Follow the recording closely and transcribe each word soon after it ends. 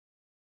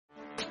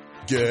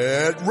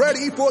Get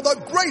ready for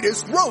the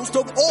greatest roast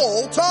of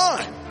all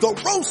time.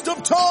 The Roast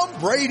of Tom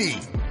Brady.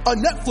 A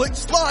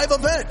Netflix live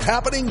event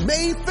happening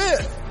May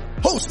 5th.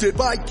 Hosted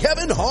by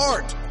Kevin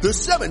Hart. The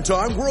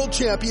 7-time world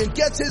champion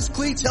gets his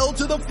cleats held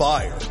to the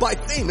fire by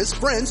famous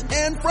friends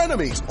and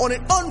frenemies on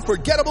an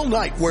unforgettable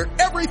night where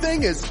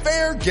everything is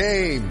fair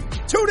game.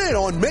 Tune in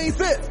on May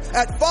 5th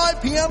at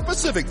 5 p.m.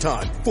 Pacific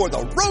time for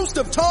the Roast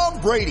of Tom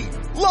Brady.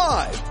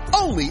 Live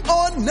only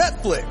on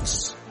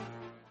Netflix.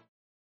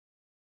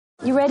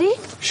 You ready?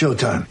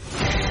 Showtime.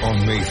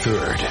 On May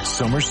 3rd,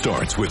 summer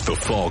starts with The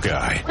Fall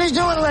Guy. Let's do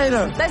it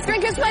later. Let's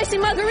drink a spicy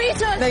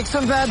margarita. Make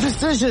some bad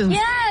decisions.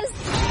 Yes.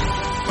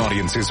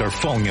 Audiences are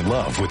falling in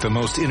love with the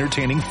most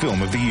entertaining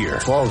film of the year.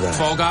 Fall Guy.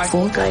 Fall Guy?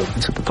 Fall guy.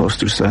 That's what the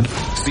poster said.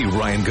 See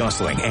Ryan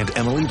Gosling and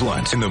Emily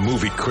Blunt in the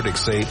movie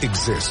critics say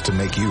exists to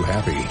make you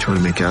happy. Trying to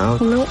make it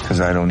out? Nope. Because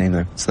I don't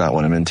either. It's not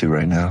what I'm into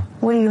right now.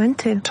 What are you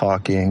into?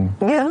 Talking.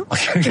 Yeah.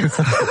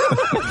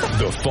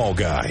 The Fall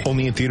Guy.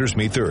 Only in theaters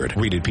May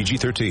 3rd. Rated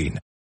PG-13.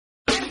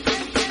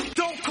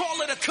 Don't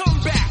call it a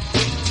comeback.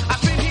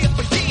 I've been here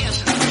for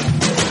years.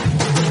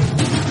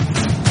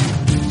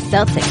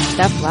 Celtic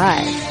Stuff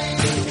Live.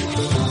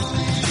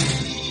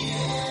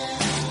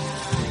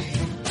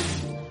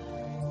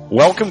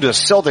 Welcome to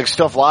Celtic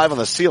Stuff Live on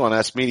the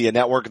CLNS Media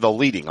Network, the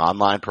leading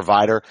online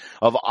provider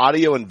of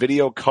audio and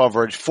video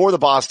coverage for the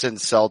Boston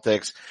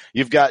Celtics.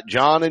 You've got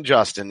John and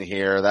Justin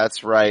here.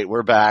 That's right.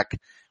 We're back.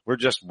 We're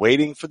just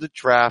waiting for the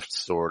draft,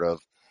 sort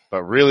of.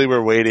 But really,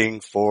 we're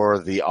waiting for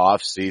the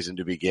off season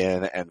to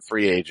begin and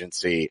free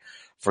agency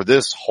for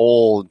this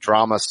whole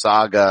drama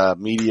saga,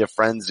 media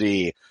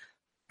frenzy.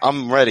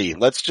 I'm ready.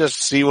 Let's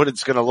just see what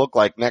it's going to look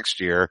like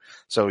next year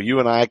so you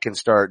and I can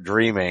start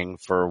dreaming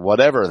for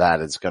whatever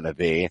that is going to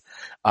be.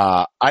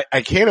 I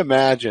can't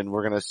imagine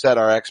we're going to set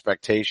our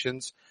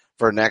expectations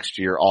for next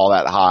year all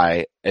that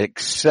high,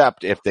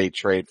 except if they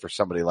trade for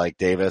somebody like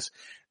Davis,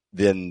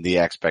 then the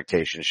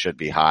expectation should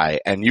be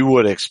high. And you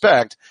would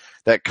expect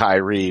that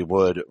Kyrie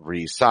would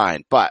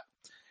re-sign. But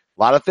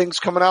a lot of things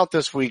coming out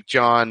this week,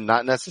 John,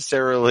 not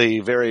necessarily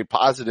very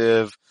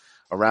positive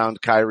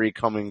around Kyrie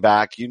coming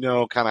back. You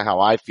know kind of how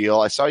I feel.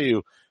 I saw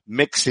you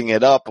mixing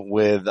it up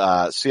with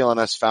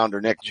CLNS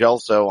founder Nick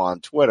Gelso on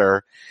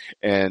Twitter.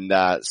 And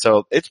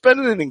so it's been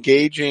an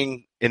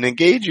engaging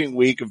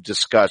week of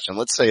discussion.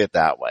 Let's say it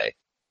that way.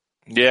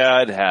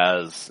 Yeah, it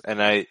has.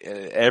 And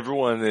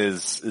everyone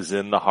is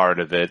in the heart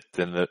of it,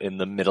 in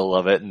the middle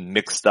of it and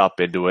mixed up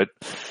into it.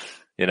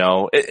 You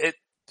know,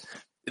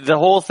 the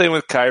whole thing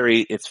with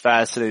Kyrie, it's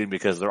fascinating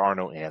because there are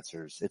no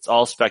answers. It's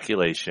all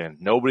speculation.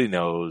 Nobody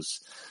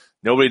knows.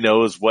 Nobody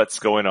knows what's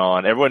going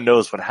on. Everyone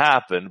knows what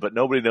happened, but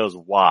nobody knows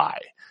why.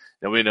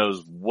 Nobody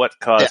knows what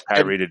caused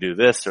Kyrie to do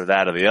this or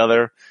that or the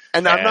other.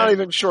 And I'm not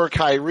even sure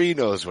Kyrie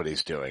knows what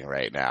he's doing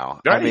right now.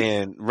 Right. I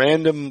mean,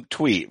 random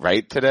tweet,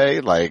 right,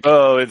 today? Like,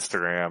 oh,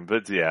 Instagram,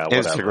 but yeah,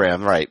 whatever.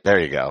 Instagram, right. There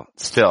you go.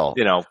 Still.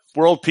 You know,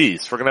 world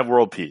peace. We're going to have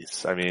world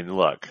peace. I mean,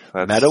 look.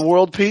 Meta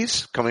world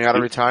peace coming out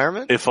of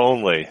retirement? If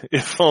only.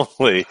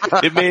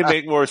 It may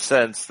make more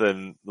sense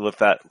than what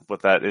that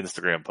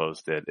Instagram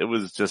post did. It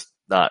was just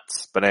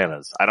nuts.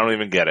 Bananas. I don't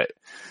even get it.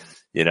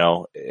 You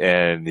know,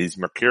 and he's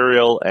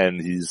mercurial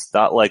and he's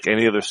not like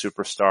any other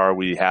superstar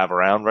we have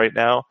around right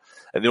now.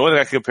 And the only thing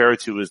I can compare it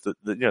to is the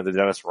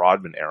Dennis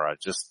Rodman era,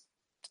 just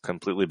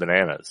completely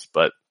bananas.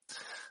 But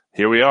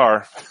here we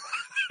are,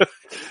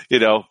 you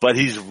know, but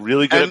he's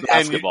really good at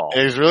basketball.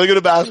 He's really good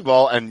at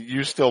basketball and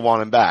you still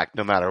want him back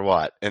no matter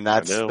what. And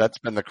that's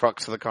been the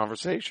crux of the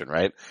conversation,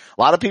 right?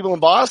 A lot of people in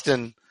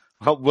Boston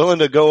are willing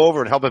to go over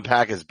and help him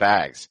pack his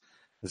bags.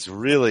 It's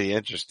really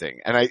interesting.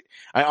 And I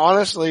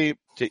honestly,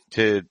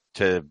 I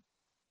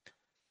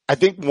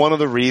think one of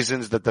the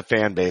reasons that the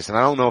fan base, and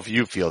I don't know if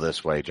you feel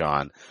this way,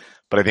 John,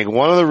 but I think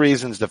one of the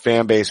reasons the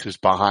fan base who's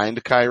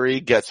behind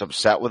Kyrie gets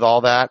upset with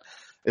all that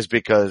is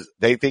because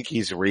they think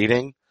he's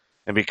reading,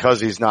 and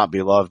because he's not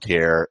beloved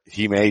here,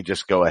 he may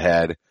just go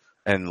ahead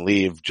and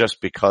leave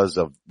just because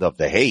of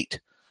the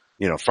hate,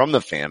 you know, from the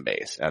fan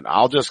base. And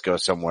I'll just go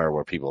somewhere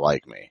where people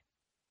like me.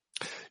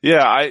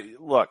 Yeah,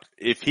 look,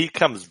 if he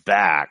comes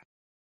back,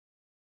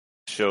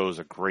 shows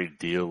a great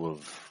deal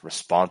of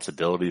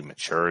responsibility,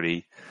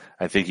 maturity.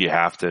 I think you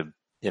have to,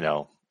 you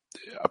know,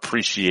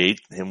 appreciate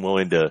him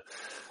willing to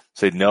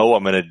say, no,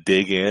 I'm going to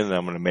dig in and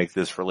I'm going to make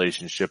this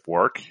relationship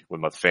work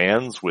with my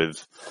fans,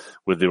 with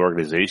the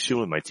organization,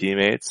 with my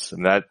teammates.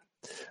 And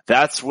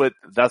that's what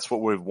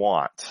we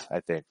want. I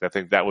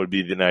think that would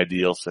be an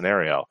ideal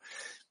scenario,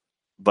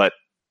 but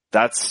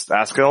that's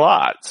asking a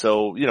lot.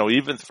 So, you know,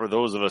 even for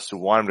those of us who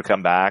want him to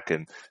come back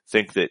and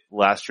think that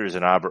last year's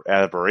an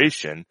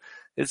aberration,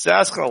 it's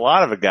asking a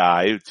lot of a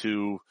guy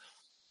to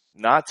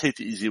not take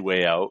the easy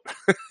way out,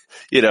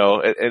 you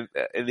know, and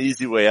the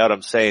easy way out,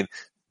 I'm saying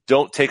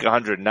don't take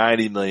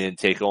 190 million,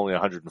 take only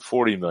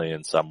 140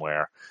 million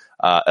somewhere,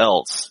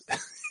 else.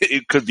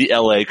 It could be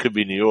LA, it could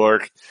be New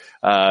York.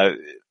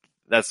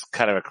 That's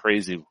kind of a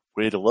crazy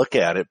way to look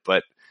at it,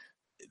 but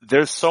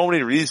there's so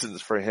many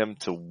reasons for him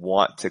to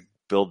want to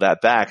build that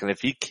back. And if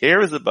he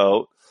cares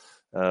about,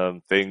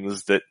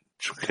 things that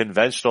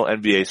conventional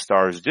NBA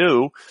stars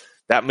do,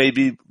 that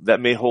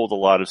may hold a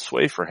lot of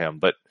sway for him.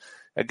 But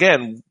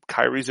again,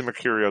 Kyrie's a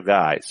mercurial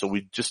guy, so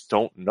we just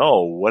don't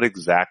know what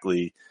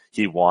exactly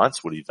he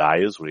wants, what he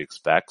values, what he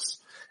expects.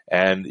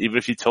 And even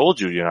if he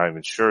told you, you're not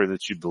even sure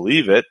that you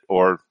believe it,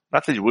 or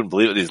not that you wouldn't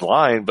believe it, he's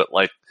lying, but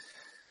like,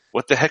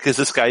 what the heck is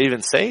this guy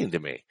even saying to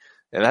me?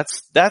 And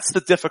that's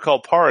the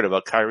difficult part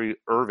about Kyrie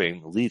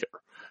Irving, the leader.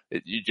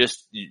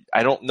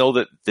 I don't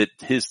know that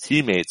his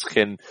teammates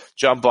can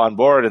jump on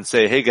board and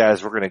say, hey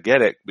guys, we're going to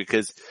get it,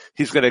 because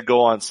he's going to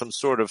go on some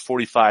sort of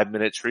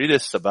 45-minute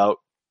treatise about,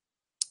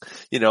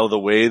 the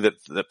way that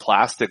the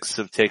plastics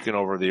have taken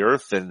over the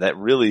earth, and that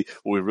really,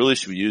 what we really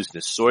should be using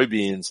is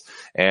soybeans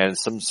and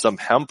some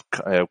hemp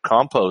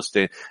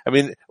composting. I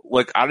mean,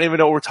 like, I don't even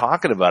know what we're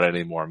talking about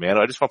anymore, man.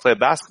 I just want to play a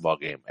basketball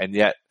game. And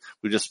yet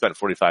we just spent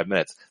 45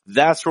 minutes.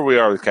 That's where we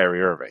are with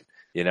Kyrie Irving,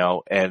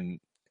 and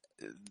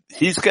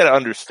he's got to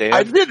understand.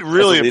 I did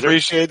really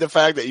appreciate the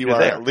fact that you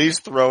are at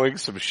least throwing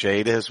some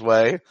shade his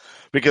way,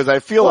 because I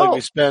feel like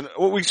we spent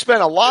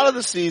a lot of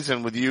the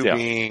season with you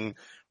being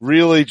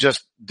really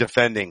just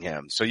defending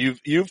him. So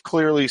you've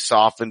clearly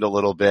softened a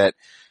little bit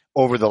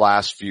over the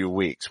last few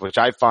weeks, which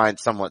I find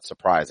somewhat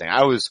surprising.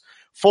 I was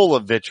full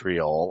of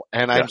vitriol,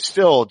 and I'm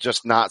still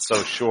just not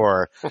so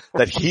sure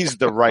that he's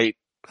the right,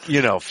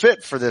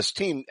 fit for this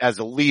team as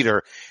a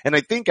leader. And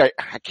I think I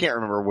can't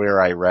remember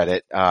where I read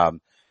it.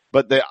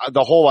 But the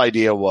whole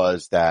idea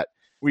was that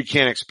we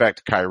can't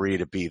expect Kyrie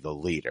to be the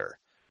leader.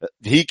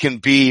 He can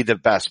be the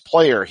best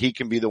player. He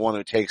can be the one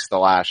who takes the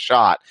last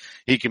shot.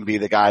 He can be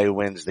the guy who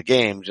wins the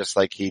game, just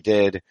like he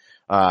did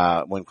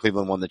when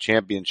Cleveland won the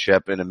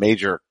championship in a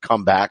major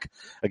comeback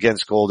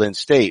against Golden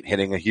State,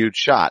 hitting a huge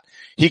shot.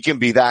 He can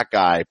be that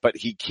guy, but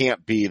he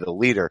can't be the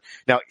leader.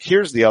 Now,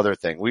 here's the other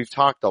thing. We've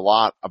talked a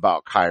lot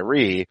about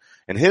Kyrie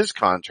and his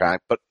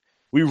contract, but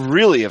we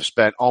really have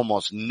spent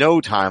almost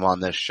no time on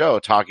this show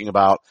talking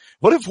about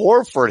what if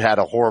Horford had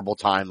a horrible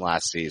time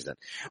last season?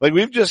 Like,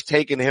 we've just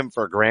taken him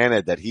for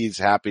granted that he's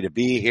happy to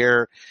be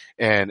here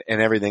and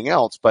everything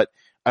else, but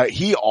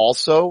he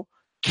also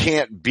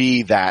can't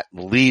be that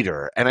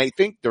leader. And I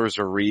think there's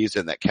a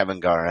reason that Kevin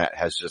Garnett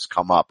has just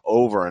come up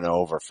over and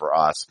over for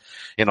us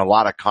in a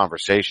lot of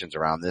conversations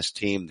around this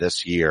team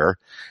this year.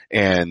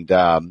 And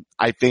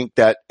I think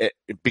that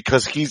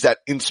because he's that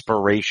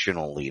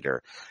inspirational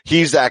leader,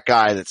 he's that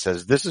guy that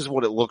says, this is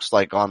what it looks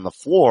like on the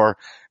floor,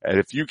 and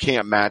if you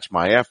can't match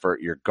my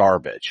effort, you're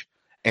garbage.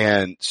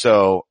 And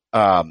so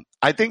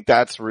I think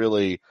that's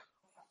really,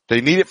 they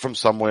need it from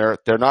somewhere.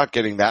 They're not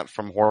getting that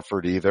from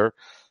Horford either.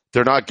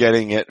 They're not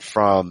getting it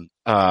from,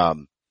 they're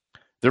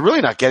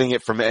really not getting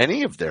it from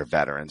any of their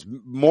veterans.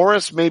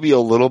 Morris, maybe a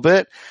little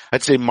bit.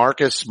 I'd say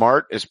Marcus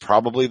Smart is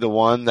probably the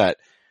one that,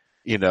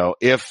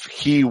 if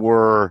he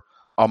were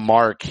a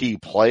marquee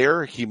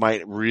player, he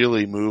might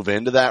really move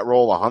into that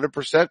role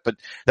 100%, but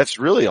that's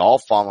really all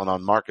fallen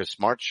on Marcus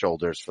Smart's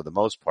shoulders for the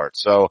most part.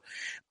 So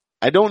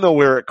I don't know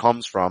where it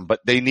comes from,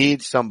 but they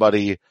need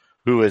somebody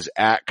who is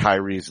at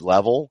Kyrie's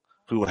level,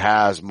 who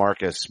has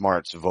Marcus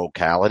Smart's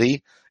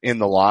vocality in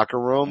the locker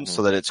room,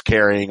 so that it's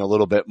carrying a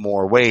little bit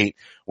more weight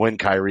when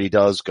Kyrie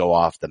does go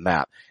off the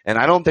map. And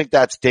I don't think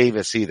that's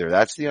Davis either.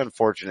 That's the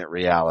unfortunate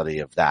reality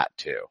of that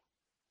too.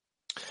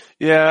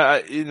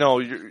 Yeah,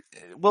 we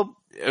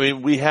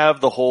have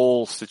the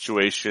whole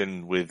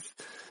situation with,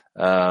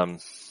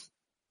 what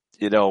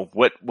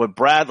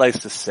Brad likes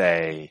to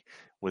say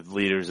with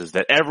leaders is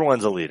that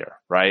everyone's a leader,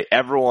 right?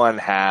 Everyone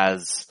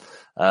has,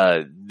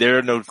 there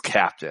are no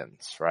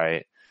captains,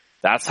 right?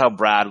 That's how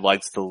Brad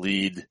likes to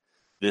lead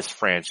this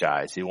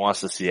franchise. He wants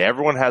to see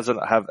everyone has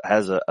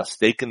a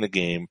stake in the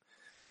game,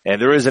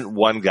 and there isn't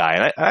one guy.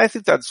 And I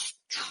think that's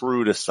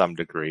true to some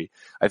degree.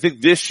 I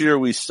think this year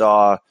we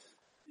saw,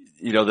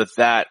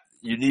 that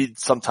you need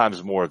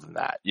sometimes more than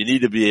that. You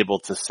need to be able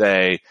to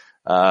say,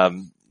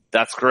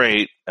 that's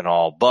great and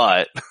all,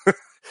 but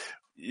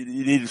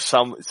you need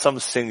some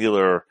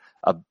singular,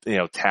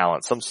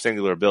 talent, some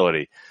singular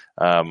ability,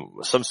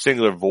 some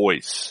singular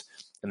voice.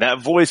 And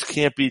that voice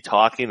can't be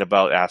talking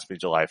about Ask Me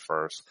July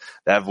 1st.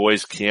 That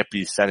voice can't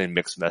be sending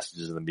mixed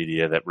messages in the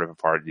media that rip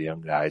apart the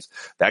young guys.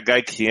 That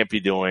guy can't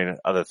be doing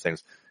other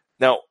things.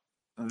 Now,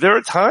 there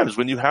are times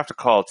when you have to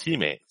call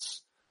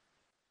teammates.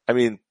 I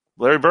mean,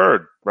 Larry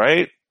Bird,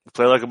 right?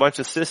 Play like a bunch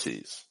of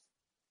sissies,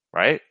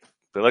 right?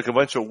 Play like a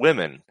bunch of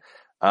women.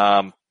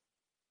 That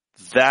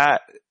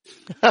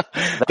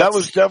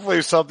was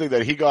definitely something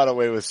that he got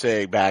away with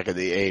saying back in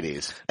the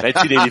 80s.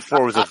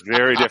 1984 was a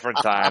very different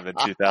time than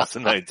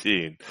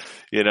 2019,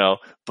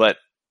 but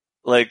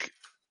like,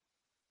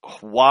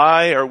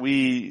 why are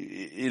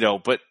we,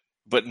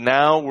 but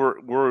now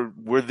we're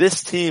where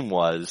this team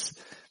was,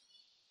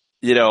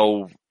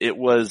 it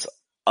was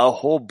a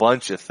whole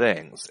bunch of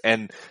things.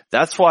 And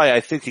that's why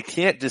I think you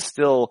can't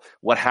distill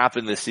what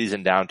happened this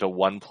season down to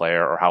one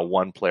player or how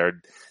one player,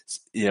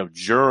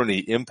 journey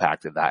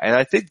impacted that. And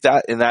I think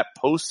that in that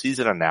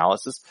postseason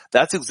analysis,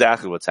 that's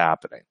exactly what's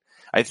happening.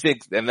 I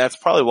think, and that's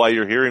probably why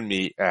you're hearing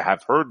me,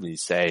 have heard me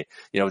say,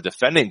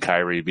 defending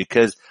Kyrie,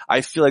 because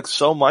I feel like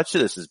so much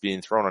of this is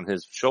being thrown on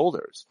his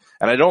shoulders.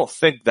 And I don't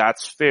think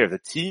that's fair. The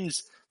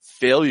team's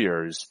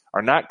failures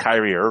are not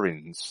Kyrie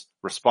Irving's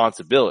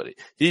responsibility.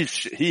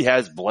 He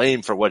has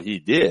blame for what he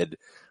did,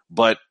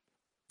 but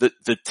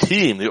the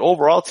team, the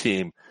overall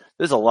team,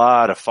 there's a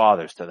lot of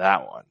fathers to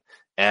that one.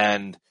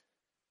 And,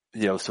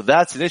 so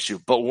that's an issue.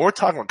 But when we're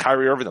talking about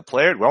Kyrie Irving, the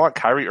player, do I want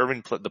Kyrie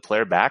Irving, the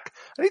player, back?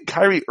 I need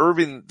Kyrie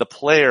Irving, the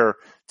player,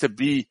 to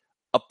be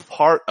a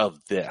part of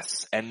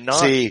this and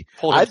not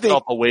pull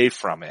himself away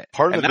from it.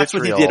 That's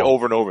what he did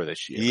over and over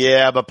this year.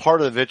 Yeah, but part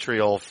of the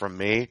vitriol from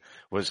me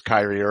was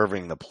Kyrie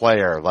Irving, the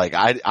player. Like,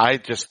 I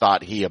just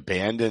thought he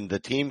abandoned the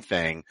team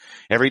thing.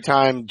 Every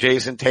time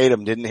Jason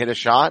Tatum didn't hit a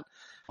shot,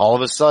 all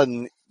of a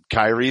sudden,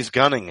 Kyrie's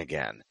gunning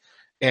again.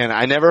 And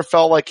I never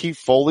felt like he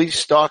fully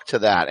stuck to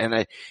that.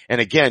 And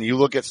again, you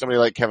look at somebody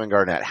like Kevin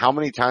Garnett. How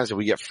many times did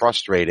we get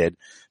frustrated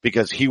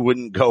because he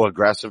wouldn't go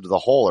aggressive to the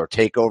hole or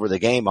take over the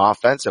game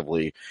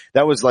offensively?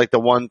 That was like the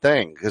one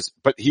thing.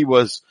 But he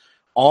was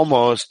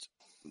almost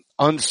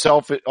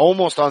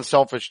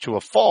unselfish to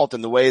a fault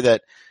in the way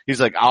that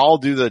he's like, I'll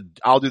do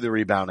the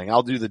rebounding.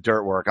 I'll do the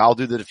dirt work. I'll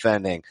do the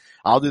defending.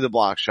 I'll do the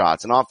block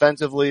shots. And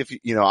offensively,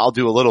 I'll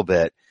do a little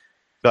bit,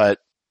 but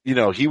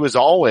he was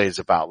always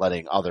about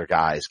letting other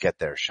guys get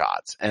their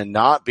shots and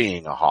not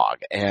being a hog.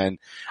 And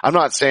I'm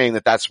not saying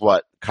that that's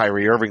what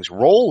Kyrie Irving's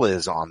role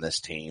is on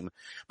this team,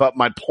 but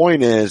my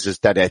point is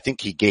that I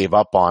think he gave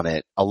up on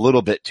it a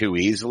little bit too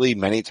easily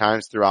many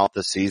times throughout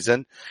the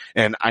season.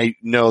 And I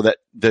know that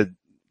the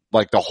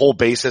whole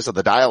basis of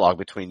the dialogue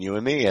between you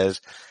and me is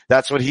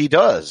that's what he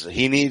does.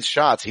 He needs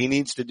shots. He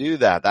needs to do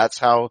that. That's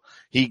how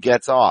he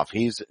gets off.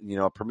 He's,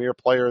 a premier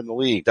player in the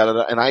league.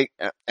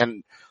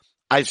 And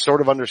I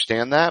sort of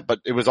understand that,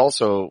 but it was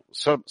also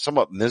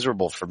somewhat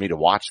miserable for me to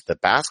watch the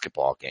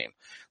basketball game.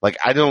 Like,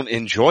 I don't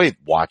enjoy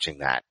watching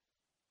that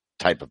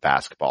type of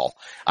basketball.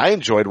 I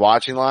enjoyed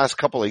watching the last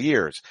couple of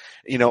years.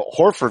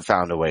 Horford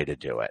found a way to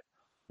do it,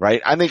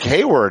 right? I think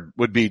Hayward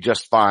would be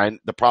just fine.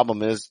 The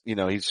problem is,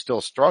 he's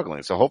still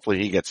struggling. So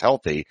hopefully he gets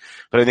healthy,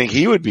 but I think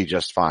he would be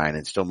just fine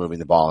and still moving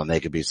the ball and they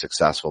could be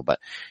successful. But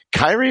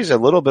Kyrie's a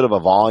little bit of a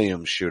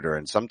volume shooter,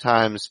 and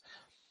sometimes,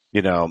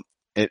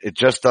 it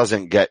just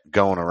doesn't get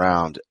going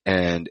around.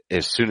 And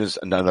as soon as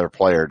another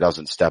player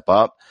doesn't step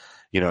up,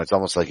 it's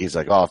almost like he's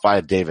like, oh, if I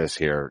had Davis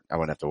here, I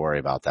wouldn't have to worry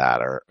about that.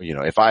 Or,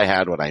 if I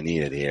had what I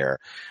needed here,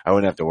 I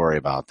wouldn't have to worry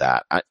about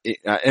that.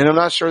 And I'm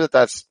not sure that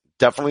that's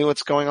definitely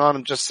what's going on.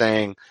 I'm just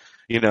saying,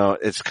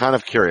 it's kind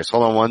of curious.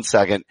 Hold on one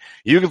second.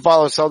 You can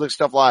follow Celtic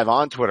Stuff Live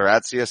on Twitter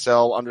at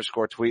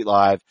CSL_tweet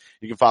live.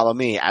 You can follow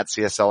me at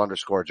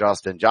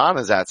CSL_Justin. John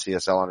is at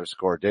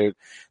CSL_Duke.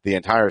 The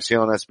entire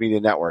CLNS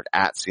Media Network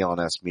at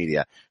CLNS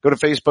Media. Go to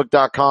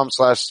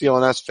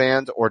Facebook.com/CLNS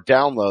fans or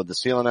download the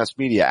CLNS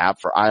Media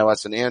app for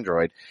iOS and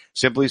Android.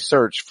 Simply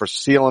search for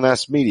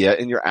CLNS Media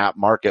in your app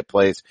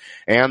marketplace,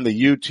 and the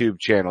YouTube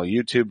channel,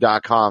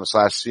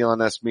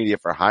 youtube.com/CLNS Media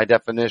for high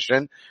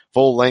definition,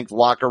 full length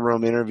locker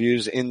room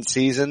interviews in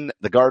season,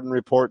 the Garden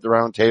Report, the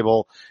Round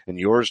Table, and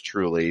yours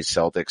truly,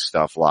 Celtic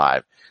Stuff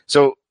Live.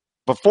 So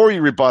before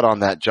you rebut on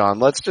that, John,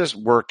 let's just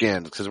work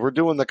in, because we're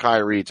doing the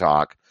Kyrie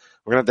talk.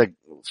 We're going to have to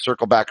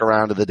circle back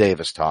around to the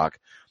Davis talk.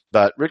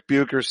 But Rick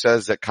Bucher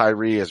says that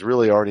Kyrie has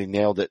really already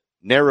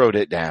narrowed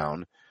it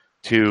down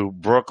to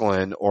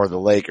Brooklyn or the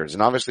Lakers.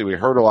 And obviously we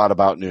heard a lot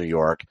about New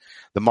York.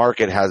 The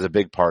market has a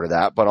big part of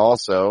that, but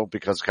also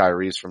because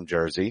Kyrie's from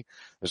Jersey,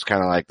 there's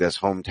kind of like this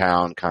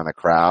hometown kind of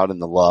crowd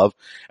and the love.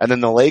 And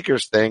then the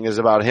Lakers thing is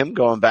about him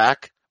going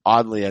back,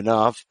 oddly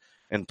enough,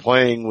 and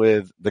playing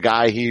with the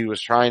guy he was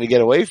trying to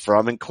get away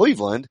from in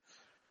Cleveland,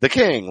 the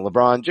King,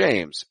 LeBron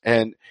James.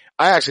 And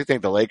I actually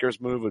think the Lakers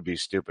move would be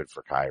stupid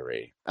for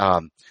Kyrie,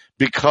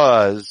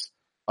 because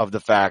of the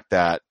fact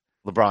that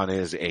LeBron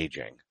is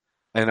aging.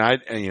 And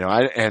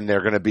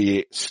they're going to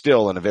be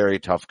still in a very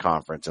tough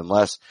conference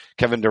unless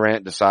Kevin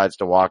Durant decides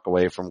to walk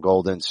away from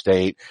Golden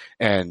State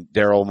and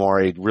Daryl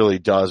Morey really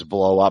does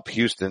blow up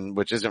Houston,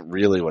 which isn't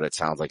really what it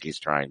sounds like he's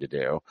trying to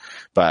do,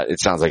 but it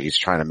sounds like he's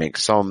trying to make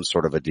some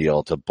sort of a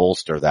deal to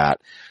bolster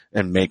that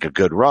and make a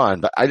good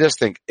run. But I just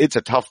think it's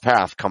a tough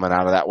path coming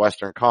out of that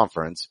Western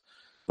Conference.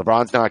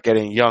 LeBron's not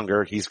getting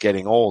younger. He's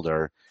getting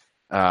older.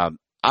 I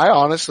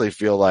honestly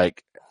feel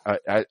like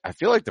I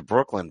feel like the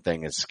Brooklyn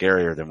thing is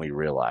scarier than we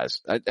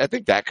realize. I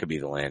think that could be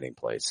the landing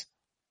place.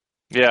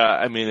 Yeah,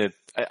 I mean,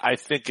 I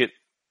think it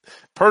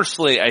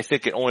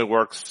only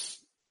works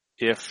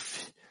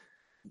if,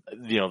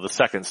 the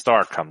second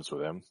star comes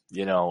with him,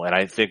 and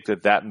I think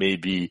that may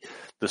be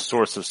the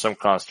source of some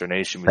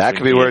consternation. That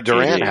could be where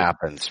Durant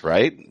happens,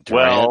 right?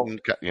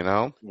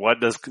 Durant, what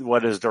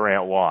does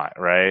Durant want,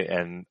 right?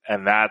 And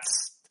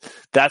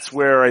that's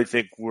where I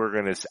think we're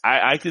going to,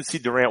 I could see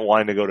Durant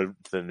wanting to go to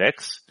the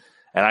Knicks.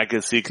 And I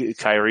could see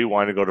Kyrie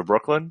wanting to go to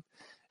Brooklyn,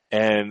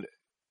 and,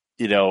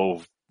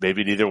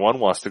 maybe neither one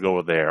wants to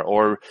go there.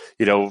 Or,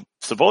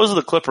 suppose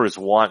the Clippers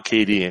want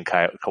KD and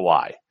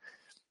Kawhi.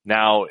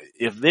 Now,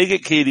 if they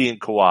get KD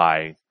and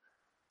Kawhi,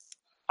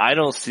 I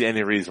don't see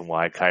any reason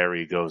why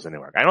Kyrie goes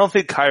anywhere. I don't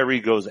think Kyrie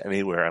goes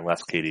anywhere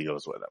unless KD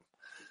goes with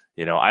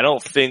him. I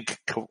don't think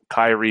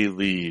Kyrie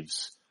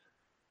leaves,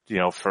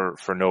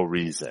 for no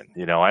reason.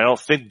 I don't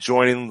think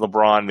joining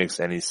LeBron makes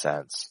any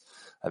sense.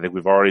 I think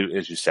we've already,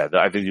 as you said,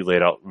 I think you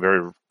laid out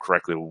very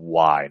correctly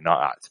why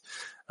not.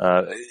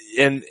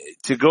 And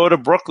to go to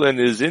Brooklyn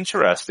is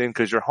interesting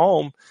because you're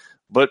home,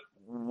 but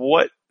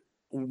what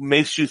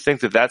makes you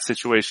think that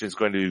situation is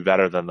going to be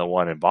better than the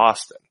one in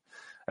Boston?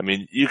 I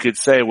mean, you could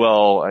say,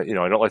 well, I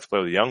don't like to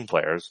play with young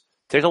players.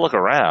 Take a look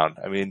around.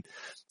 I mean,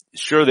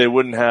 sure, they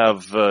wouldn't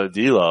have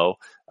D'Lo,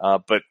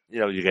 but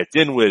you got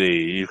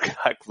Dinwiddie, you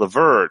got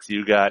LeVert,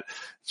 you got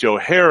Joe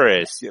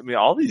Harris. I mean,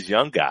 all these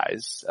young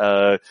guys.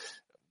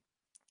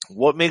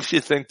 What makes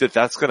you think that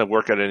that's going to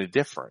work out any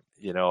different?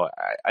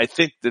 I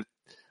think that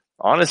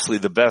honestly,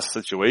 the best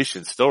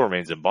situation still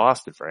remains in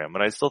Boston for him,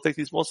 and I still think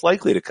he's most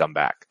likely to come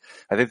back.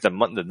 I think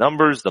the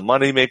numbers, the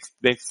money makes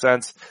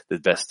sense. The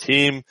best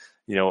team.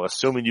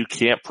 Assuming you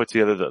can't put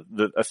together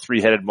a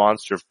three-headed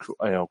monster of,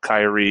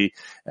 Kyrie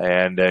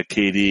and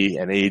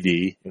KD and AD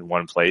in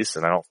one place,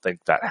 and I don't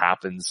think that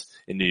happens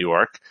in New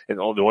York. And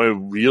the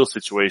only real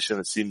situation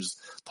that seems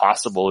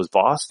possible is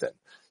Boston.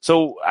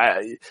 So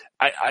I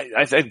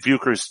think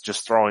Bucher's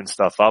just throwing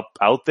stuff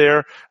out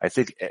there. I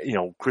think,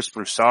 Chris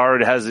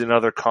Broussard has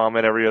another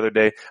comment every other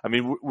day. I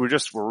mean, we're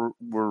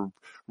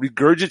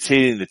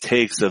regurgitating the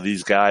takes of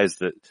these guys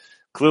that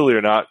clearly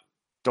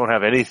don't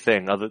have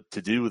anything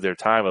to do with their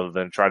time other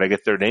than try to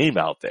get their name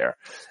out there.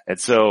 And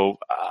so,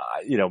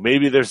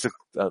 maybe there's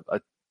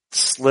a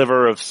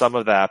sliver of some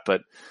of that,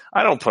 but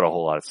I don't put a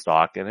whole lot of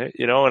stock in it,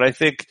 and I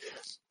think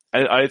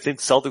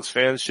Celtics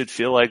fans should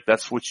feel like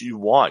that's what you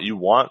want. You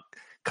want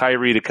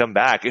Kyrie to come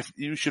back. If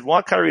you should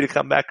want Kyrie to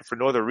come back for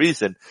no other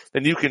reason,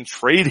 then you can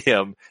trade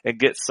him and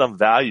get some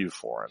value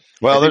for him.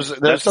 Well,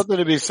 there's something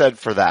to be said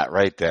for that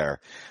right there.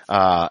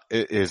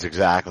 It is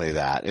exactly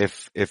that.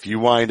 If you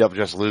wind up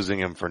just losing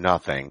him for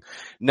nothing.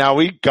 Now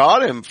we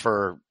got him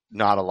for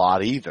not a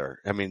lot either.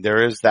 I mean,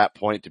 there is that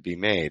point to be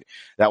made.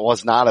 That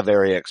was not a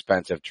very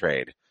expensive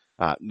trade.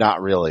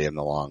 Not really in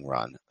the long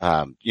run.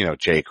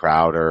 Jay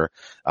Crowder,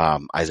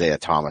 Isaiah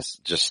Thomas,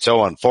 just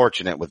so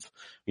unfortunate with,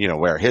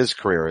 where his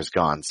career has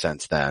gone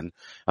since then.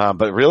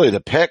 But really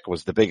the pick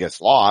was the biggest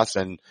loss.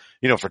 And,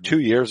 for 2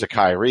 years of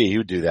Kyrie,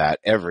 you do that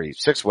every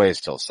 6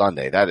 ways till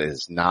Sunday. That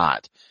is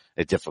not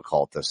a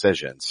difficult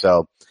decision.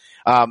 So,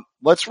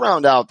 let's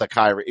round out the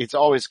Kyrie. It's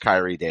always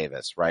Kyrie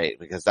Davis, right?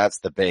 Because that's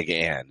the big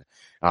in.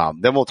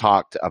 Then we'll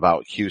talk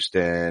about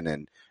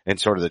Houston and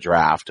sort of the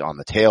draft on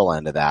the tail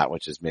end of that,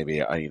 which is maybe,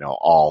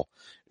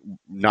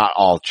 not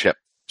all chips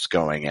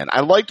going in.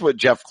 I liked what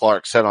Jeff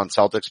Clark said on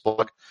Celtics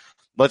blog.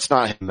 Let's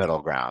not hit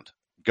middle ground.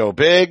 Go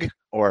big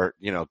or,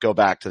 go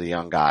back to the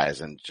young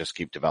guys and just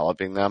keep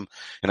developing them.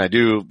 And I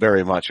do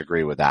very much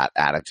agree with that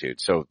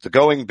attitude. So the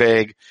going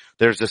big,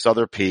 there's this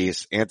other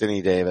piece,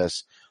 Anthony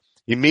Davis.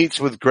 He meets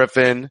with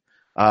Griffin,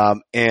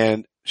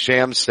 and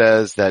Shams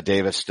says that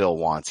Davis still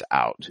wants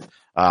out.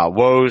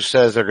 Woj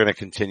says they're going to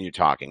continue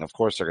talking. Of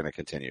course they're going to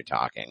continue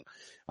talking.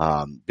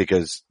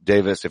 Because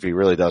Davis, if he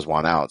really does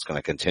want out, is going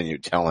to continue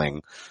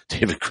telling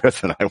David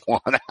Griffin, I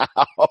want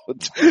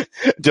out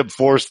to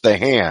force the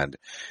hand.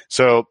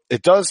 So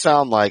it does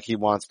sound like he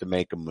wants to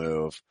make a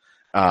move,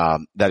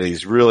 that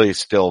he's really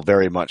still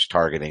very much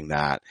targeting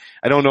that.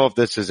 I don't know if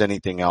this is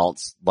anything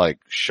else like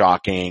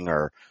shocking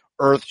or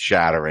earth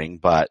shattering,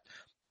 but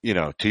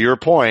to your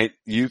point,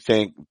 you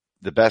think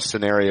the best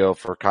scenario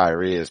for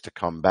Kyrie is to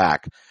come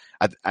back.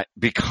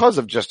 Because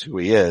of just who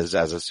he is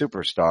as a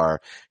superstar,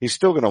 he's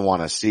still going to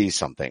want to see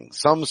something,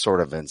 some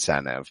sort of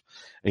incentive.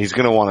 He's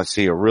going to want to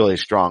see a really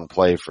strong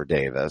play for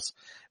Davis.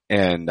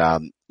 And,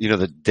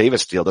 the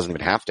Davis deal doesn't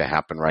even have to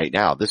happen right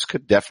now. This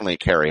could definitely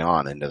carry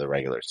on into the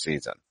regular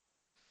season.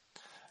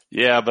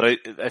 Yeah, but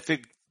I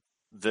think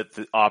that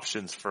the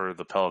options for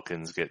the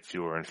Pelicans get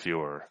fewer and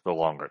fewer the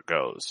longer it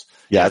goes.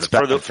 Yeah, it's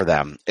bad for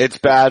them. It's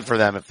bad for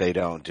them if they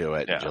don't do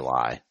it in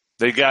July.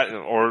 They got,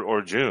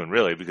 or June,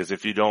 really, because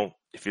if you don't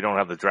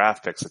have the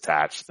draft picks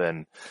attached,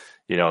 then,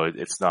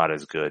 it's not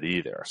as good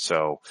either.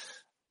 So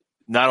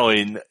not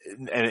only,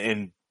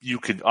 and you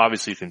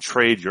can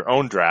trade your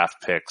own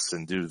draft picks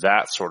and do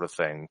that sort of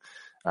thing.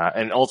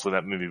 And ultimately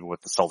that maybe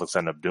what the Celtics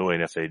end up doing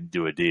if they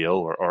do a deal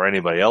or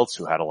anybody else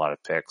who had a lot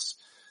of picks.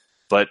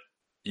 But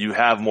you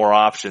have more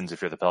options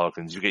if you're the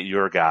Pelicans. You get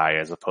your guy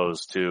as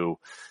opposed to,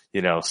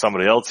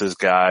 somebody else's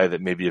guy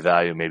that maybe you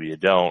value, maybe you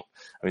don't.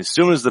 I mean, as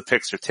soon as the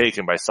picks are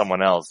taken by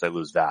someone else, they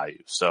lose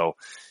value. So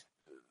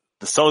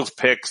the Celtics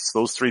picks,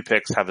 those 3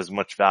 picks have as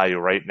much value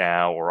right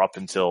now or up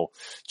until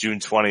June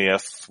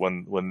 20th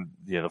when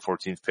the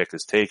 14th pick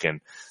is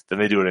taken than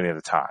they do at any other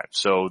time.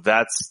 So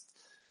that's,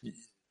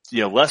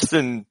 less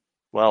than,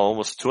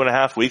 almost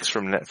 2.5 weeks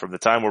from the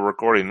time we're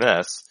recording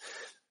this,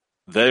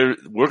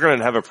 we're going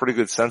to have a pretty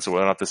good sense of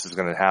whether or not this is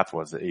going to happen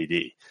with the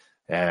AD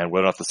and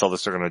whether or not the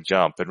Celtics are going to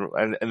jump.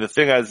 And the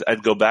thing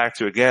I'd go back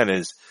to again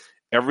is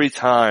every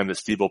time that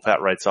Steve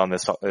Bulpett writes on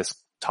this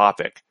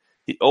topic,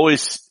 he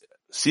always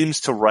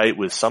seems to write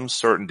with some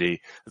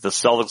certainty that the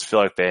Celtics feel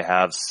like they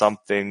have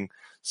something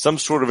some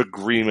sort of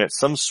agreement,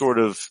 some sort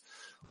of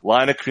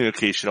line of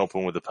communication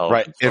open with the Pelicans.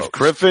 Right. Folks. If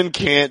Griffin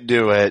can't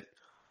do it,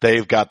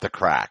 they've got the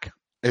crack.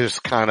 Is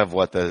kind of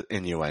what the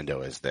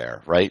innuendo is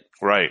there, right?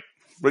 Right.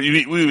 But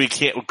we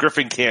can't.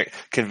 Griffin can't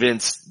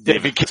convince David.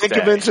 If he can't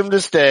convince him to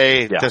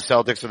stay, Yeah. the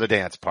Celtics are the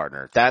dance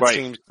partner. That Right.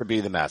 seems to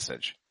be the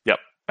message. Yep,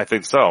 I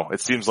think so.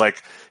 It seems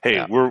like, hey,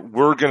 Yeah.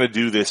 we're going to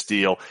do this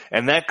deal,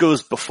 and that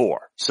goes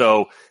before.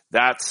 So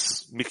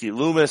that's Mickey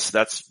Loomis.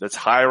 That's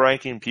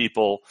high-ranking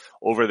people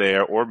over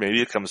there, or maybe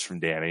it comes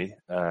from Danny.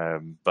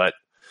 But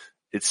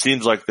it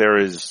seems like there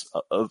is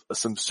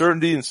some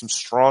certainty and some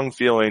strong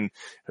feeling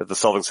that the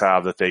Celtics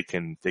have that they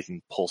can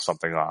pull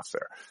something off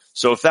there.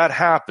 So if that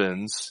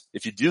happens,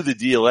 if you do the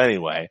deal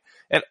anyway,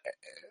 and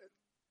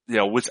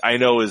which I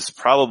know is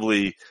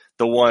probably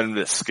the one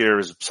that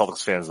scares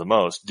Celtics fans the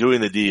most,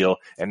 doing the deal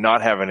and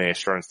not having any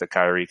assurance that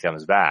Kyrie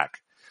comes back.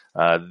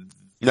 That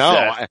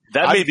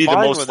may be the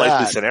most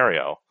likely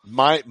scenario.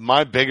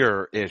 My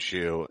bigger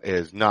issue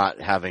is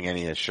not having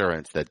any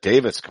assurance that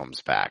Davis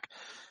comes back.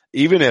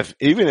 Even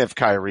if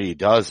Kyrie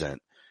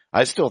doesn't,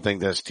 I still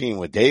think this team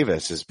with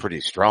Davis is pretty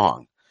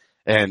strong.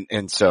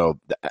 And so,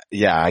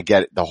 yeah, I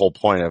get the whole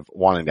point of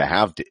wanting to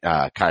have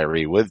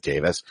Kyrie with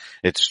Davis.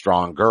 It's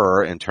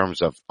stronger in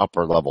terms of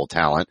upper level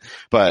talent,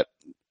 but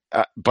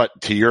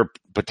to your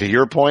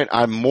point,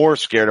 I'm more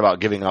scared about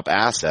giving up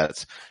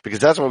assets because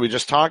that's what we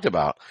just talked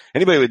about.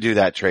 Anybody would do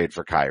that trade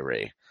for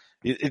Kyrie.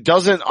 It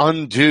doesn't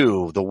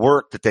undo the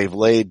work that they've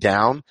laid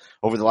down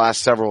over the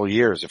last several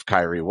years if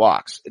Kyrie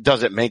walks.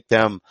 Does it make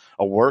them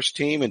a worse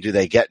team, and do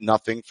they get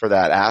nothing for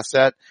that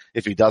asset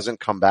if he doesn't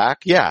come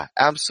back? Yeah,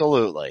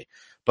 absolutely.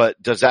 But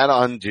does that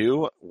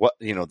undo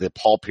the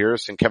Paul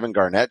Pierce and Kevin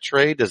Garnett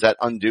trade? Does that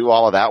undo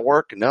all of that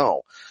work?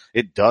 No,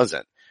 it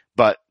doesn't.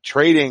 But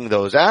trading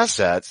those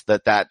assets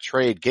that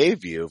trade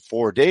gave you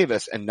for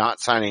Davis and not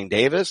signing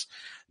Davis,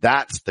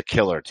 that's the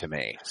killer to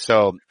me.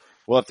 So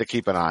we'll have to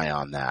keep an eye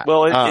on that.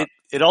 Well,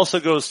 it also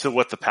goes to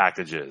what the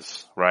package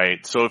is,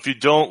 right? So if you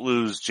don't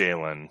lose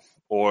Jalen,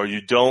 or you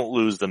don't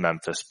lose the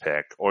Memphis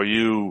pick, or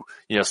you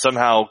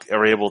somehow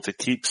are able to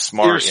keep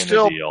Smart in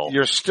the deal,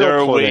 there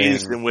are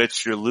ways in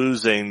which you're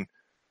losing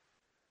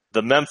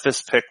the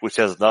Memphis pick, which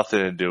has nothing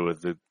to do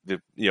with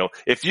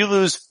if you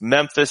lose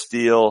Memphis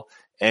deal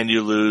and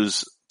you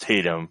lose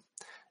Tatum,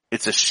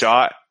 it's a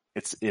shot.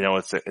 It's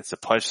a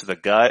punch to the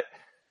gut,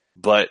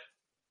 but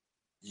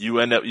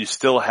you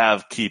still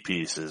have key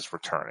pieces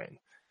returning.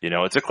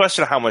 It's a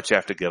question of how much you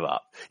have to give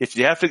up. If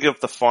you have to give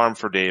up the farm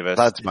for Davis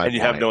and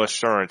you have no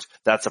assurance,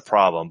 that's a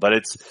problem. But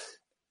it's,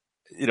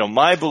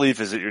 my belief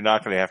is that you're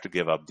not going to have to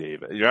give up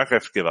Davis. You're not going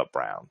to have to give up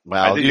Brown.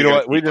 Well, you know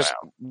what?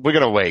 We're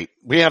going to wait.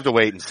 We have to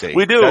wait and see.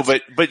 We do,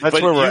 but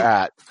that's where we're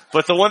at.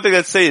 But the one thing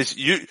I'd say is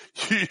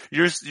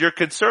you're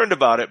concerned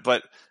about it,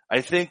 but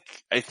I think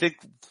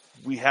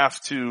we have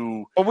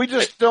to. Well, we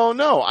just don't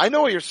know. I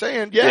know what you're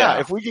saying.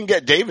 Yeah, if we can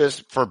get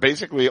Davis for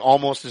basically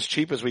almost as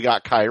cheap as we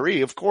got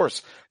Kyrie, of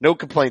course, no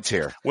complaints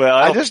here. Well,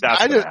 I don't think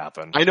that's going to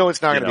happen. I know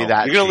it's not going to be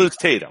that. You're going to lose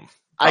Tatum.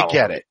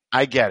 Probably.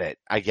 I get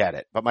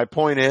it. But my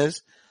point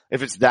is,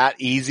 if it's that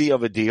easy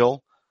of a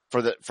deal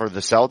for the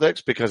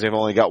Celtics because they've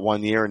only got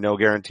 1 year and no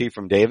guarantee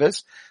from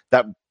Davis,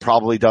 that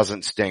probably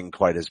doesn't sting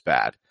quite as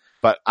bad.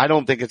 But I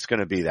don't think it's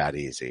going to be that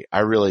easy. I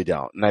really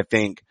don't. And I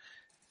think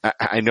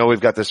I know we've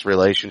got this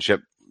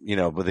relationship,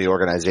 with the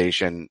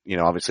organization,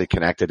 obviously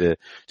connected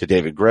to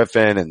David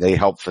Griffin, and they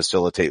helped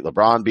facilitate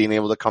LeBron being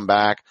able to come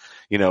back,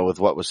 with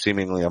what was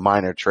seemingly a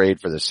minor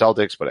trade for the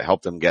Celtics, but it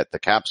helped them get the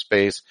cap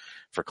space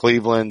for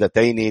Cleveland that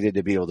they needed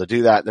to be able to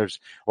do that. There's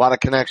a lot of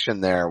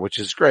connection there, which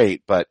is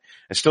great, but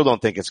I still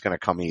don't think it's going to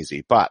come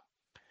easy. But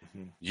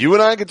you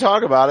and I could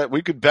talk about it.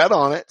 We could bet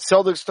on it.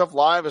 Celtics Stuff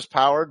Live is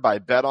powered by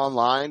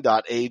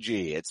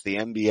betonline.ag. It's the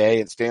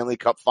NBA and Stanley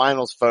Cup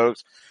Finals,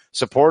 folks.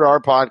 Support our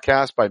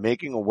podcast by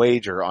making a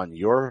wager on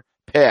your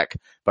pick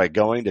by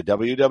going to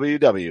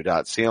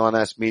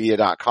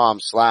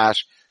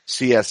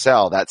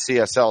www.clnsmedia.com/CSL. That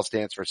CSL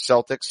stands for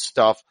Celtics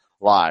Stuff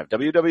Live.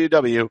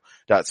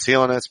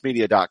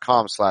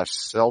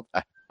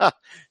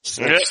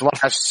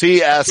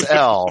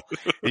 www.clnsmedia.com/CSL.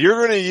 You're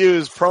going to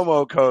use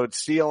promo code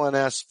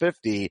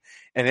CLNS50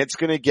 and it's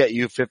going to get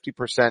you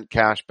 50%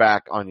 cash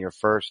back on your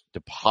first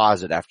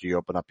deposit after you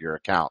open up your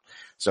account.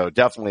 So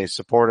definitely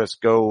support us.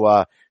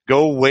 Go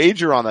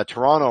wager on the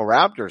Toronto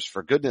Raptors,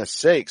 for goodness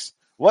sakes.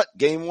 What,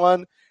 game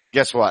one?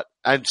 Guess what?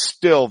 I'm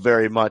still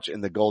very much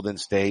in the Golden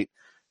State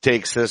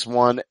takes this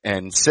one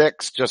and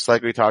 6, just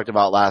like we talked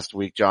about last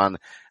week, John.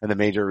 And the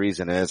major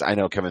reason is I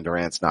know Kevin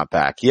Durant's not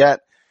back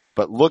yet,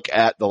 but look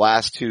at the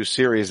last 2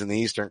 series in the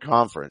Eastern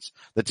Conference.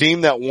 The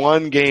team that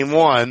won game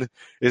 1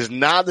 is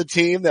not the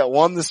team that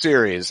won the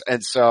series.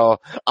 And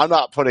so I'm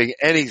not putting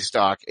any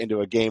stock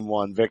into a game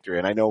 1 victory.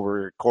 And I know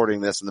we're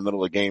recording this in the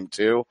middle of game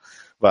 2,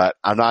 but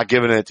I'm not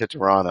giving it to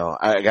Toronto.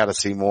 I got to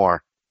see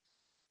more.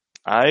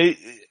 I'm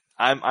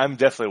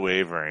definitely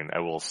wavering, I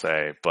will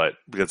say, but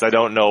because I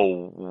don't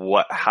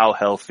know how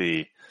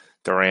healthy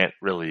Durant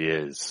really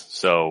is.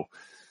 So,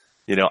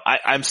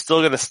 I'm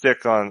still going to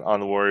stick on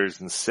the Warriors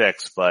in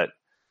 6, but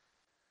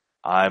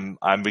I'm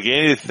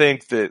beginning to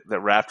think that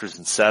Raptors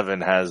in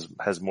 7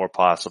 has more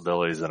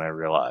possibilities than I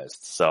realized.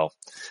 So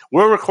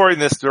we're recording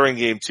this during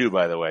game 2,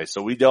 by the way.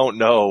 So we don't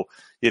know,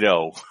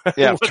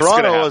 Yeah, what's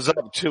Toronto gonna was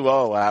happen. up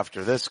 2-0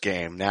 after this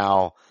game.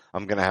 Now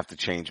I'm going to have to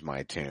change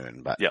my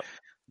tune, but Yep.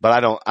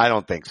 but I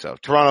don't think so.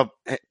 Toronto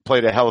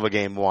played a hell of a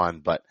game 1,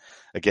 but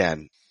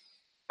again,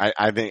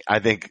 I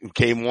think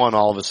game 1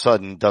 all of a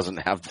sudden doesn't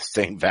have the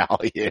same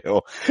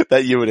value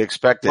that you would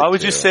expect it to. Why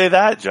would you say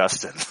that,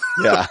 Justin?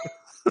 Yeah.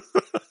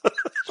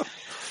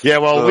 Yeah,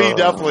 well, we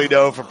definitely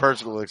know from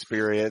personal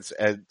experience,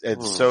 and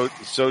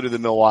so do the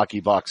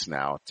Milwaukee Bucks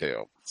now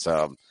too.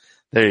 So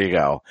there you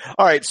go.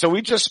 All right, so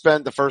we just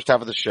spent the first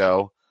half of the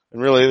show, and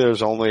really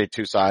there's only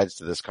 2 sides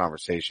to this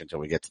conversation until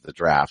we get to the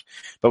draft.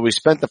 But we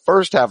spent the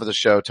first half of the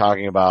show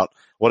talking about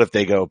what if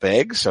they go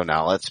big. So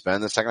now let's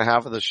spend the second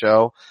half of the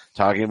show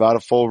talking about a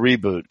full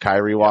reboot.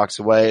 Kyrie walks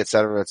away, et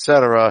cetera, et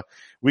cetera.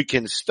 We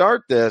can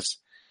start this,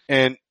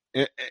 and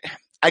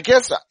I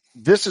guess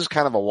this is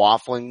kind of a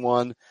waffling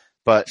one.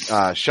 But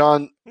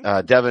Sean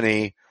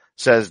Devaney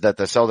says that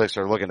the Celtics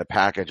are looking to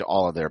package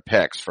all of their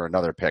picks for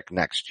another pick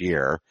next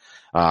year,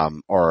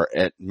 or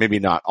maybe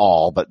not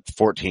all, but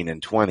 14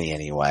 and 20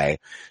 anyway.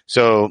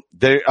 So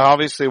they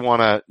obviously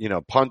want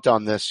to, punt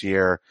on this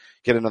year,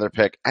 get another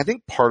pick. I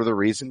think part of the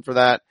reason for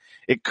that,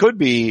 it could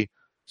be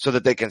so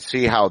that they can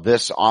see how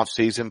this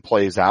offseason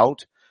plays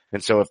out.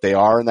 And so if they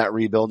are in that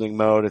rebuilding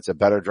mode, it's a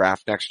better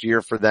draft next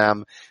year for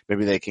them.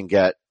 Maybe they can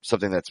get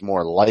something that's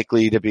more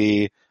likely to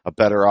be a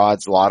better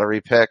odds lottery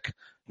pick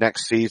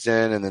next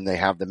season. And then they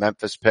have the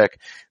Memphis pick.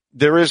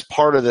 There is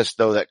part of this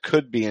though that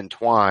could be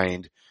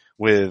entwined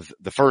with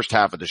the first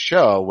half of the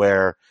show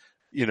where,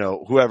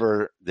 not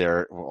whoever,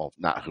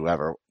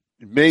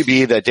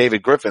 maybe that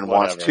David Griffin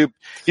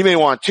he may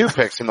want 2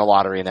 picks in the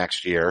lottery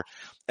next year.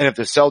 And if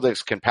the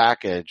Celtics can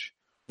package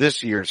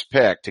this year's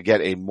pick to get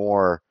a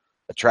more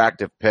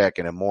attractive pick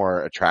and a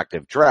more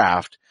attractive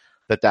draft,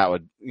 that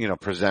would,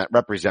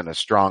 represent a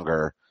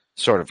stronger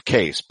sort of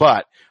case.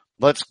 But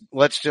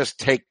let's just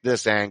take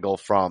this angle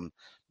from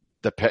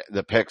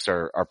the picks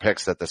are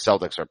picks that the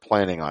Celtics are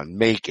planning on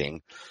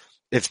making.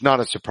 It's not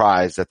a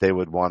surprise that they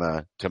would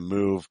want to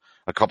move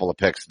a couple of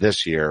picks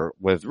this year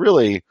with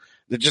really,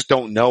 they just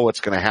don't know what's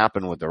going to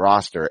happen with the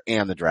roster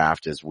and the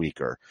draft is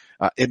weaker.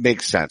 It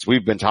makes sense.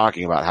 We've been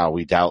talking about how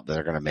we doubt that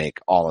they're going to make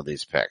all of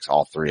these picks,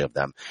 all 3 of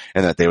them,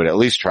 and that they would at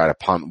least try to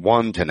punt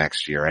 1 to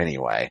next year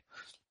anyway.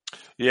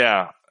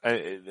 Yeah.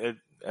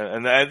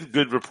 And that's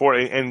good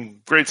reporting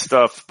and great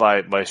stuff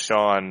by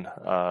Sean,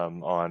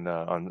 on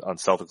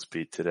Celtics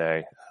Beat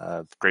today.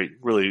 Great,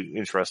 really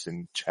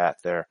interesting chat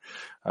there,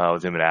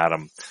 with him and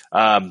Adam.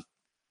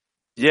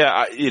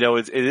 Yeah,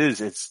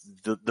 it's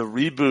the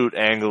reboot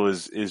angle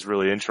is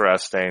really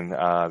interesting.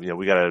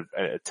 We got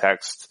a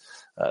text,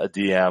 a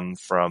DM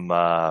from,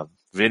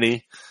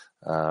 Vinny,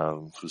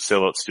 who's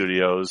Sellout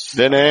Studios.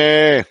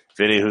 Vinny,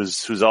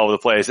 who's all over the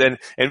place. And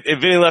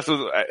Vinny left with,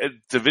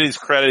 to Vinny's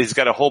credit, he's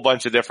got a whole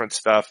bunch of different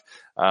stuff,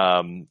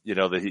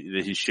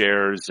 that he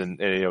shares and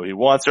he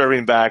wants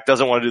Irving back,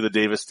 doesn't want to do the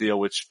Davis deal,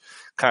 which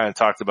kind of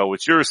talked about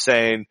what you're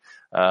saying.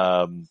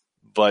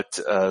 But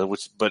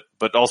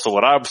also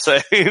what I'm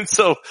saying.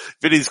 So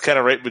Vinny's kind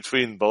of right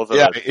between both of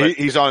us. Yeah,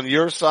 he's on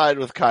your side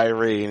with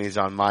Kyrie and he's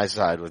on my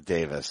side with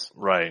Davis.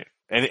 Right.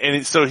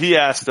 And so he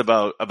asked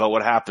about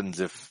what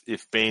happens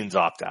if Baines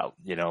opt out,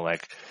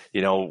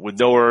 with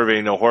no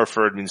Irving, no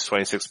Horford means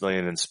 $26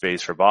 million in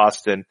space for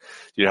Boston.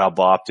 How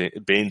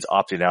Baines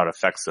opting out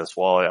affects us.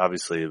 Well,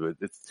 obviously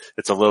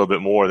it's a little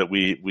bit more that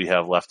we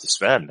have left to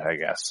spend, I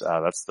guess.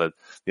 That's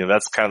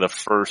that's kind of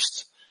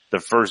the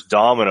first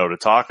domino to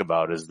talk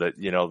about is that,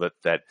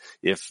 that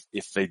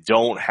if they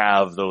don't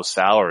have those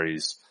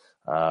salaries,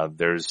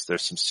 there's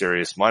some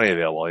serious money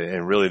available.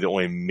 And really the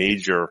only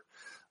major,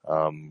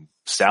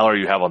 salary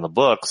you have on the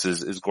books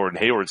is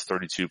Gordon Hayward's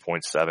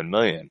 $32.7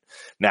 million.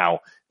 Now,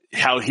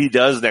 how he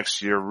does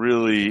next year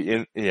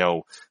really,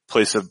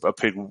 plays a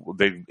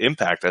big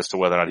impact as to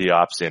whether or not he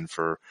opts in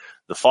for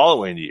the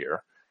following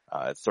year.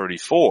 At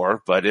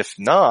 34, but if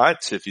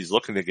not, if he's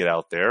looking to get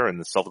out there and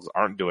the Celtics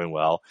aren't doing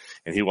well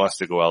and he wants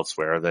to go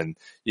elsewhere, then,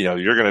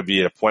 you're going to be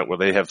at a point where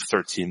they have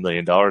 $13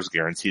 million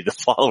guaranteed the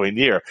following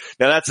year.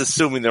 Now that's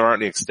assuming there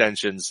aren't any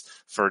extensions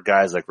for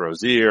guys like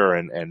Rozier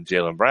and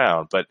Jaylen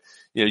Brown, but,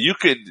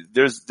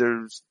 there's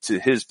to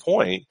his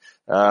point,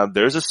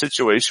 there's a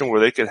situation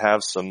where they could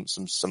have some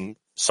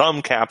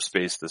cap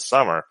space this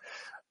summer,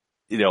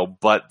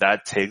 but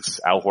that takes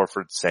Al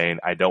Horford saying,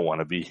 I don't want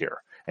to be here.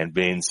 And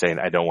Baines saying,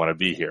 I don't want to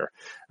be here.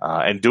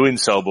 And doing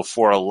so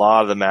before a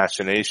lot of the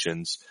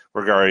machinations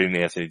regarding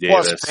Anthony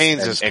Davis. Plus,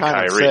 Baines has kind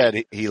Kyrie. of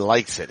said he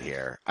likes it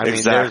here.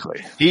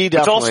 Exactly. He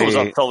definitely. Which also was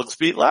on Celtics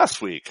Beat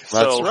last week.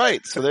 That's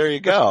right. So there you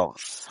go.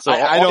 So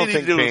I don't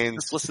think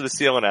Baines. Just listen to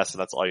CLNS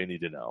and that's all you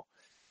need to know.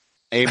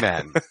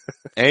 Amen.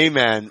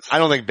 Amen. I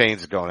don't think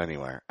Baines is going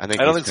anywhere. I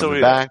don't think so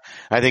back.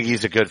 I think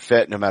he's a good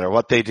fit no matter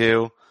what they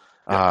do.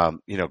 Yeah.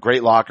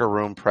 Great locker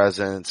room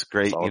presence,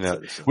 great,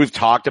 we've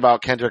talked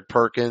about Kendrick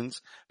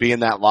Perkins being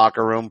that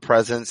locker room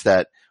presence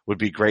that would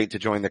be great to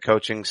join the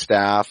coaching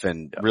staff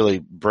and really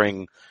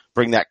bring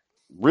bring that.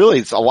 Really,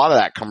 it's a lot of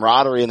that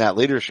camaraderie and that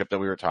leadership that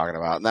we were talking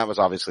about. And that was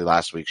obviously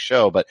last week's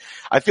show, but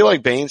I feel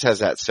like Baines has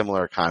that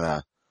similar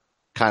kind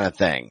of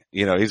thing.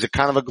 You know, he's a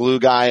kind of a glue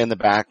guy in the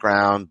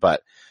background,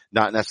 but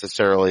not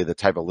necessarily the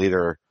type of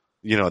leader,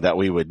 you know, that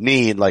we would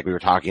need, like we were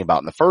talking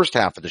about in the first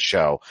half of the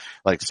show,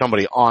 like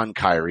somebody on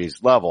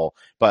Kyrie's level,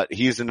 but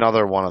he's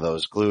another one of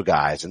those glue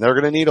guys, and they're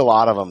going to need a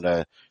lot of them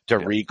to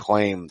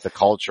reclaim the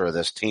culture of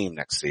this team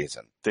next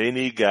season. They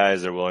need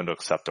guys that are willing to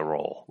accept a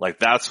role. Like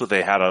that's what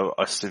they had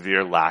a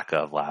severe lack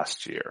of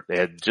last year.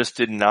 They just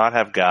did not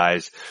have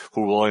guys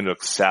who were willing to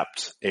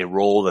accept a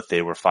role that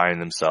they were finding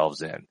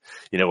themselves in.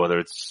 You know, whether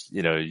it's,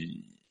 you know,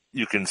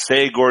 you can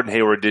say Gordon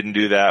Hayward didn't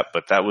do that,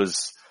 but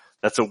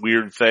that's a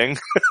weird thing.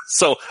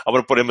 So I'm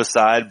going to put him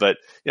aside, but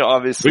you know,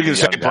 obviously we can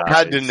say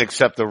Brad didn't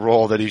accept the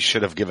role that he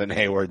should have given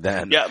Hayward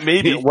then. Yeah,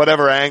 maybe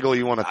whatever angle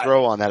you want to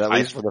throw on that, at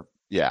least for the,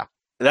 yeah.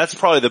 That's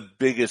probably the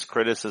biggest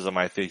criticism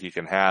I think you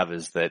can have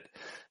is that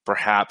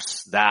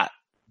perhaps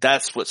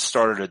that's what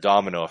started a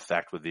domino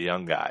effect with the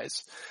young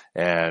guys.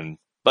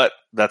 But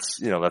that's,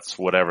 you know, that's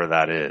whatever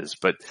that is.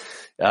 But,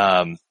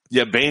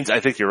 yeah, Baines, I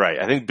think you're right.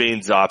 I think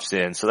Baines opts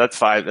in. So that's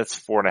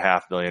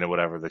 $4.5 million or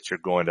whatever that you're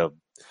going to,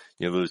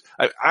 you know, lose.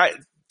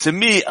 To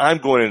me, I'm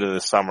going into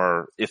the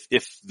summer, if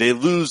they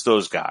lose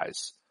those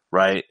guys,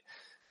 right?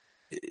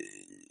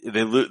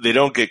 They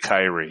don't get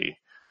Kyrie.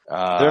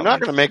 They're not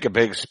going to make a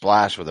big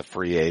splash with a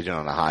free agent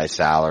on a high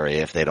salary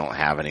if they don't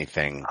have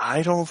anything.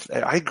 I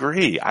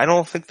agree. I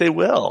don't think they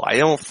will.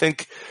 I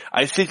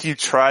think you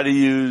try to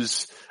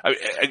use,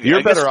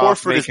 you're better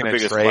off making a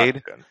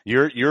trade.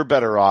 You're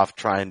better off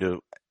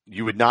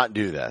you would not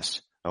do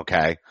this.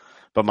 Okay.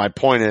 But my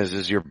point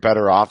is you're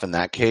better off in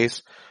that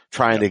case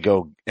trying to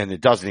go, and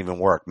it doesn't even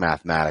work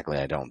mathematically,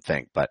 I don't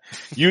think, but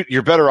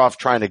you're better off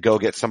trying to go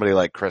get somebody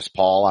like Chris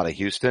Paul out of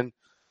Houston.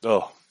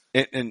 Oh.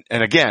 And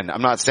again,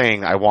 I'm not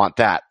saying I want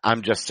that.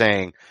 I'm just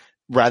saying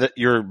rather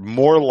you're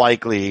more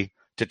likely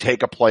to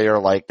take a player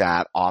like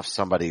that off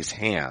somebody's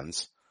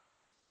hands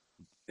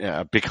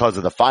because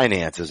of the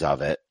finances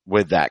of it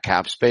with that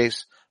cap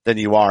space than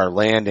you are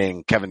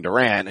landing Kevin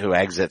Durant, who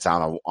exits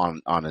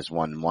on his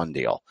 1-1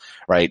 deal,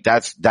 right?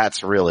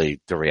 That's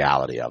really the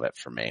reality of it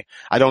for me.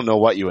 I don't know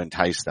what you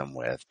entice them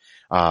with.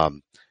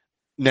 Now,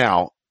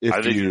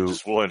 I think you're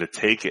just willing to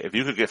take it. If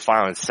you could get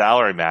finally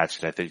salary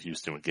matched, I think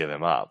Houston would give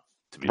him up.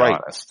 To be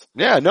honest.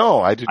 Yeah,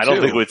 no, I do too. I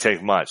don't think it would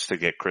take much to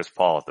get Chris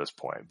Paul at this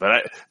point.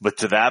 But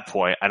to that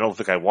point, I don't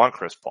think I want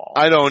Chris Paul.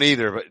 I don't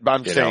either, but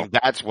I'm saying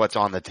that's what's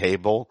on the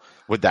table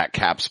with that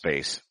cap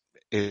space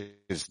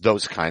is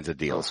those kinds of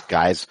deals.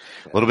 Guys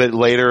a little bit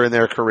later in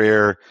their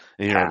career,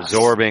 you know,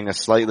 absorbing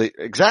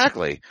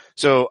exactly.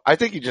 So I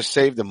think you just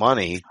save the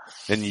money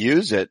and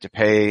use it to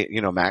pay,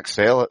 you know, max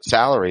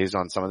salaries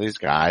on some of these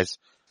guys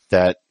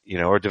that, you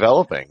know, are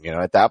developing. You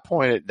know, at that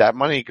point, that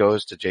money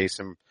goes to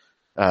Jason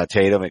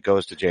Tatum, it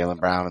goes to Jaylen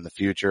Brown in the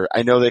future.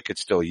 I know they could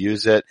still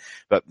use it,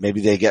 but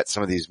maybe they get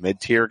some of these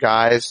mid-tier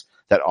guys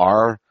that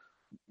are,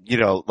 you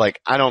know,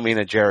 like, I don't mean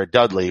a Jared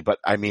Dudley, but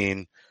I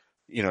mean,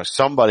 you know,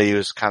 somebody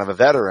who's kind of a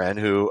veteran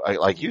who,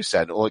 like you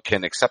said,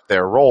 can accept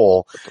their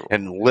role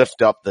and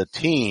lift up the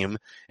team,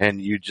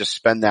 and you just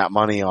spend that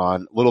money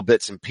on little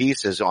bits and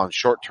pieces on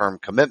short-term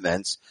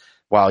commitments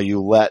while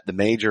you let the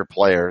major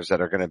players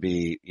that are going to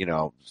be, you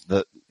know,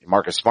 the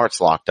Marcus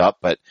Smart's locked up,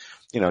 but,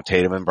 you know,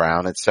 Tatum and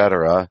Brown, et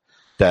cetera,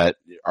 that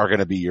are going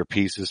to be your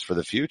pieces for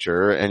the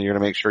future, and you're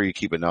going to make sure you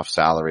keep enough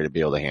salary to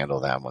be able to handle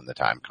them when the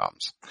time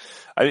comes.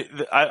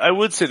 I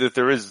would say that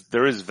there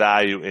is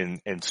value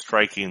in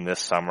striking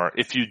this summer.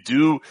 If you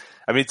do,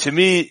 I mean, to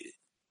me,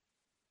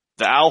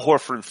 the Al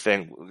Horford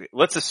thing,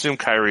 let's assume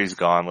Kyrie's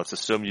gone. Let's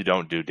assume you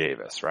don't do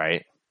Davis,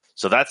 right?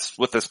 So that's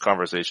what this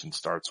conversation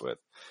starts with.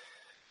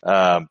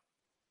 Al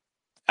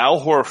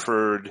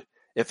Horford,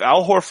 if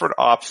Al Horford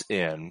opts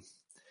in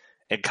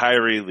and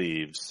Kyrie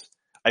leaves,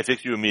 I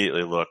think you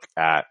immediately look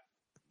at,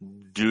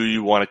 do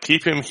you want to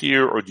keep him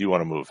here or do you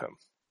want to move him?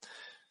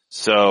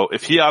 So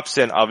if he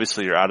opts in,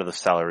 obviously you're out of the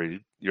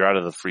salary, you're out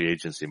of the free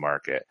agency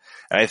market.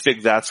 And I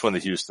think that's when the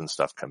Houston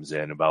stuff comes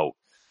in about,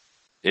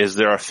 is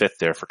there a fit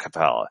there for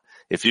Capella?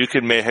 If you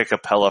can make a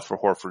Capella for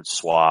Horford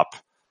swap,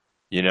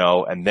 you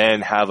know, and then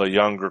have a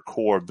younger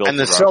core built around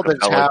Celtics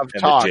Capella have and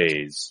talked, the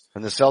Jays.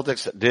 And the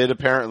Celtics did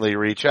apparently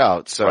reach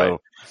out. So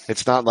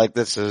It's not like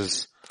this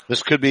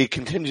could be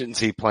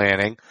contingency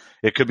planning.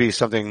 It could be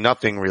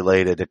nothing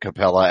related to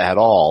Capella at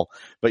all,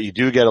 but you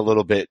do get a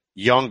little bit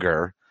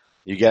younger.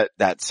 You get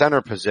that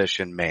center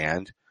position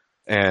manned,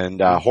 and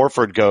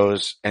Horford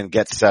goes and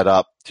gets set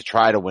up to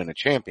try to win a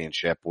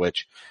championship,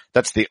 which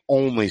that's the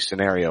only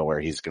scenario where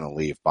he's going to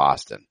leave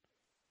Boston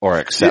or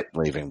accept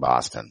leaving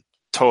Boston.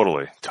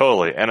 Totally.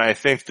 And I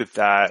think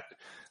that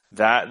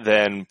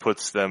then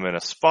puts them in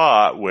a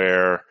spot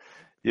where,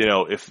 you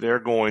know, if they're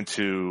going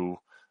to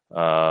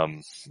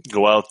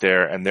go out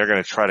there and they're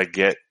going to try to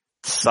get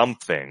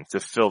something to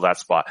fill that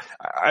spot.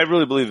 I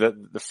really believe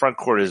that the front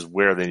court is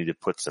where they need to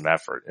put some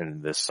effort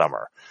in this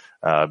summer.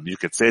 You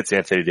could say it's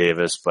Anthony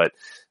Davis, but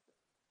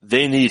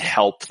they need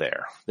help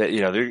there. That,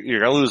 you know,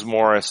 you're going to lose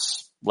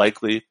Morris.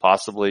 likely,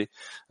 possibly.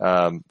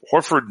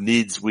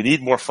 Horford we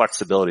need more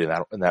flexibility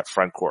in that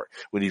front court.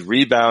 We need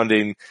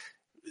rebounding,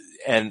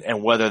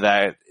 and whether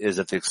that is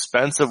at the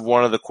expense of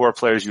one of the core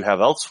players you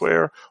have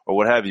elsewhere or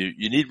what have you.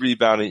 You need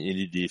rebounding, you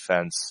need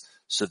defense.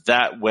 So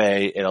that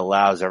way it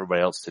allows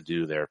everybody else to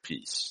do their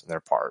piece, their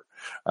part.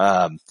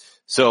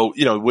 So,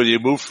 would you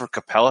move for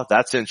Capella?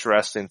 That's an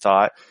interesting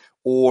thought.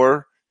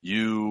 Or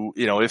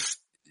if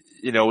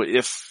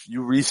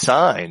you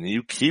re-sign,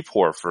 you keep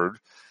Horford,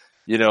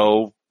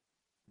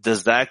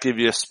 does that give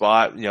you a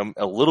spot,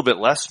 a little bit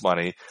less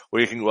money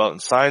where you can go out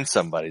and sign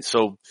somebody?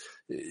 So,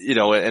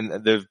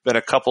 and there've been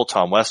a couple,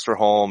 Tom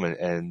Westerholm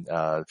and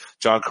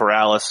John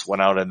Corrales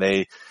went out and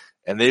they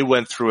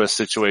went through a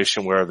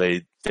situation where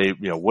they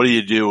what do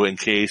you do in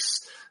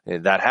case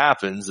that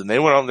happens? And they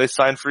went out and they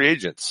signed free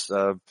agents.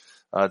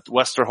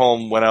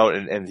 Westerholm went out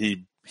and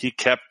he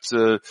kept,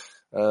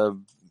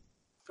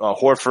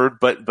 Horford,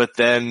 but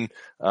then,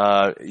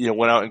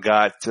 went out and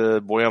got,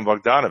 Bojan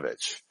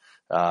Bogdanovic.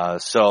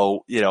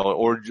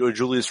 Or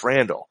Julius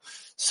Randle.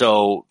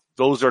 So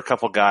those are a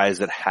couple guys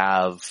that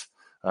have,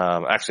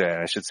 actually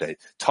I should say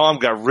Tom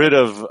got rid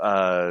of,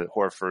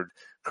 Horford.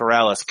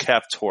 Corrales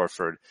kept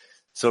Horford.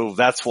 So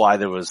that's why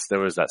there was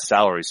that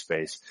salary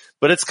space.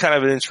 But it's kind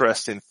of an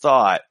interesting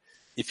thought.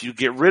 If you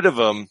get rid of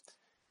them,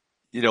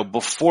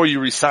 before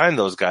you resign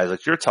those guys,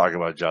 like you're talking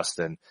about,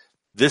 Justin,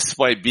 this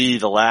might be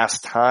the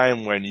last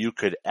time when you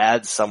could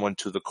add someone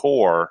to the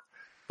core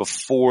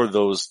before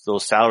those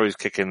salaries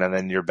kick in, and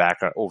then you're back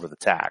over the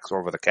tax,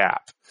 over the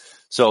cap.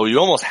 So you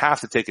almost have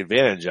to take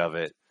advantage of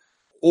it.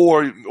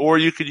 Or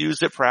you could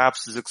use it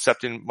perhaps as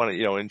accepting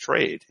money, in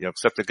trade,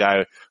 accept a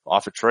guy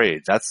off a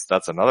trade.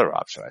 That's another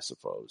option, I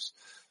suppose.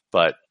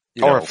 But,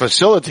 or a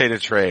facilitated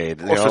trade.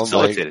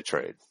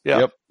 Trade. Yeah.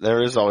 Yep.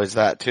 There is always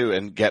that too,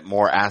 and get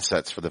more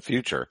assets for the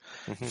future.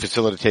 Mm-hmm.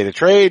 Facilitated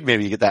trade.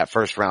 Maybe you get that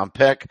first round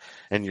pick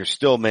and you're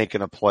still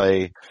making a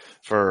play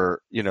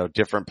for,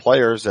 different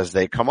players as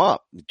they come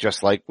up,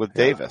 just like with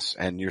Davis,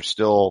 and you're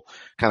still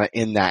kind of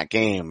in that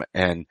game.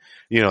 And,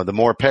 the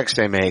more picks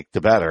they make,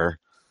 the better.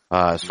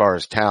 As far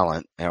as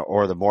talent,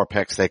 or the more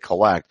picks they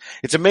collect.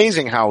 It's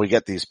amazing how we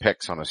get these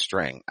picks on a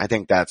string. I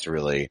think that's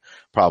really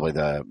probably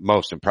the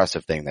most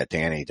impressive thing that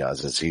Danny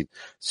does, is he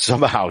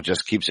somehow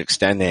just keeps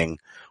extending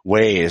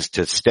ways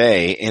to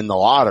stay in the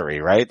lottery,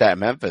 right? That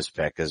Memphis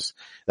pick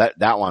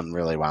that one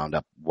really wound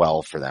up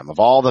well for them. Of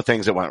all the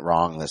things that went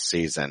wrong this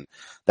season,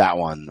 that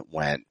one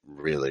went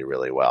really,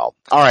 really well.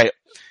 All right.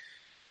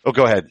 Oh,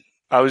 go ahead.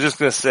 I was just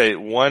going to say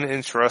one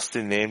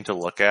interesting name to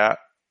look at.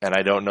 And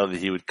I don't know that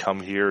he would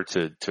come here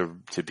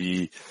to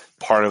be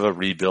part of a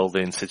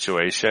rebuilding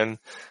situation.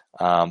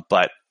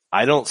 But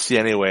I don't see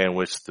any way in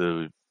which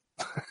the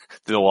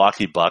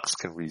Milwaukee Bucks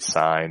can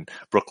re-sign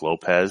Brook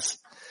Lopez.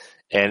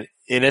 And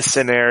in a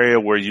scenario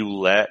where you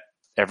let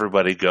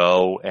everybody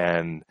go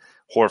and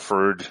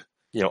Horford,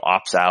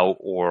 opts out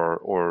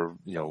or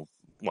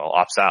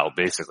opts out,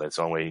 basically. It's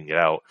the only way you can get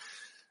out.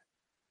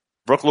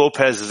 Brook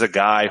Lopez is a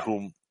guy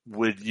who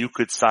you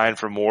could sign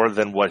for more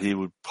than what he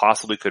would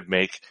possibly could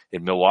make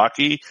in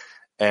Milwaukee,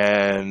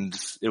 and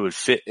it would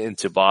fit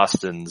into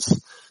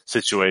Boston's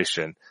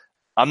situation.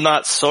 I'm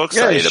not so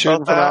excited he's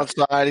about that.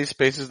 From outside, he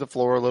spaces the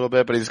floor a little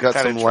bit, but he's got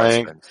some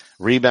length.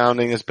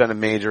 Rebounding has been a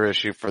major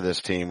issue for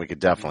this team. We could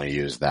definitely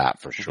use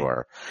that for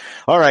sure.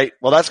 All right.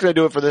 Well, that's going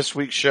to do it for this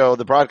week's show.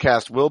 The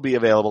broadcast will be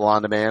available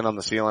on demand on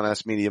the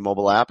CLNS Media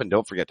mobile app. And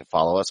don't forget to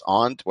follow us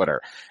on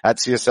Twitter at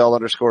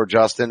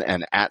CSL_Justin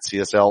and at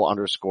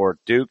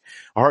CSL_Duke.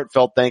 A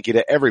heartfelt thank you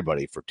to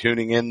everybody for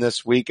tuning in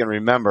this week. And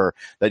remember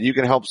that you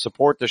can help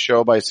support the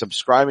show by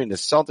subscribing to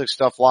Celtic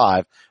Stuff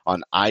Live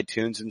on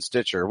iTunes and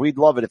Stitcher. We'd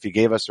love it if you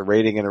gave us a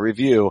rating and a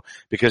review,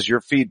 because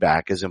your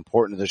feedback is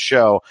important to the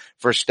show.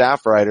 For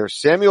staff writer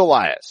Samuel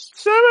Elias,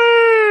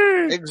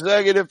 Sammy!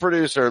 Executive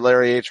producer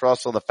Larry H.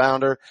 Russell, the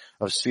founder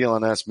of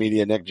CLNS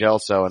Media, Nick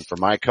Gelso, and for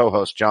my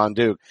co-host John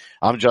Duke,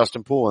 I'm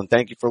Justin Poole, and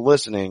thank you for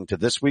listening to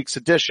this week's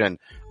edition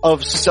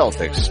of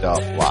Celtic Stuff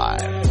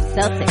Live.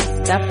 Celtic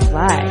Stuff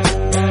Live.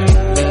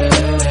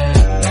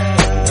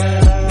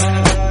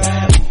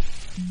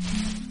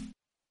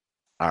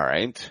 All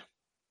right.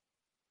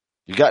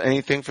 You got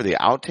anything for the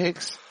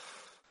outtakes?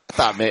 I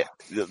thought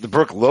the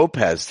Brook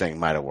Lopez thing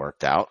might have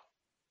worked out,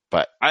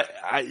 but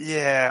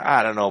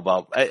I don't know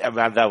about. I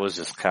mean, that was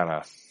just kind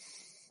of.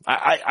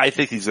 I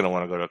think he's going to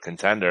want to go to a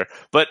contender,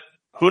 but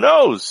who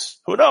knows?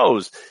 Who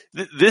knows?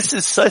 This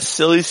is such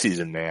silly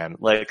season, man.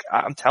 Like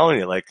I'm telling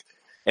you, and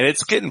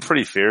it's getting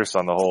pretty fierce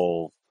on the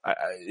whole.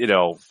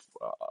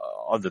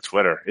 On the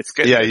Twitter, it's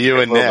getting you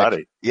and Nick.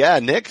 Nutty. Yeah,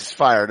 Nick's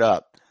fired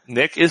up.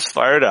 Nick is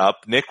fired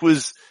up. Nick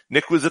was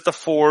at the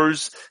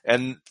fours,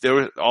 and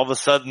all of a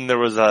sudden there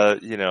was a,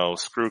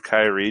 screw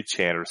Kyrie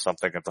chant or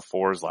something at the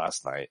fours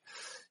last night.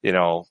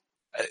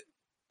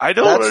 I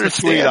don't understand.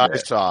 The tweet I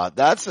saw.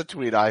 That's the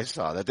tweet I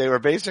saw, that they were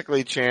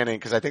basically chanting,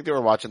 because I think they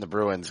were watching the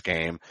Bruins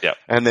game. Yep.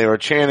 And they were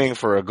chanting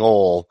for a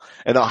goal,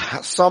 and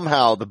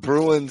somehow the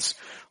Bruins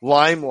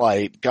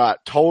limelight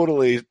got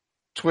totally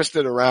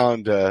twisted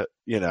around to,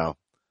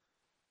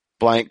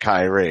 blank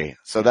Kyrie.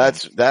 So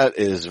that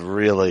is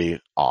really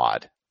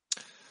odd.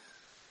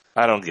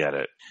 I don't get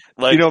it.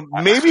 Like,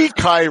 Maybe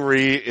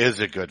Kyrie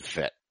is a good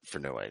fit for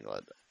New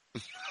England.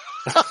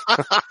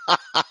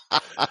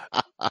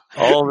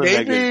 all the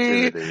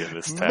negativity in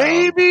this town.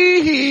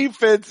 Maybe he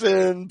fits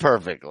in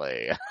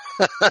perfectly.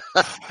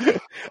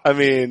 I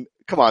mean,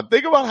 come on,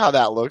 think about how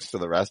that looks to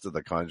the rest of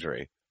the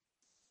country.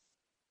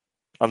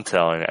 I'm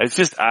telling you, it's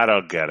just, I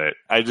don't get it.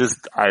 I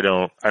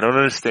don't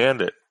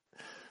understand it.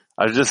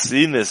 I've just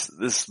seen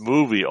this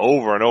movie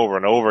over and over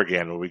and over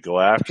again when we go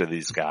after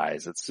these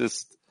guys. It's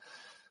just,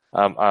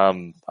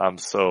 I'm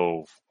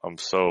so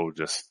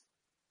just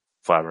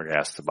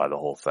flabbergasted by the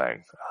whole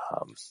thing.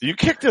 You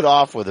kicked it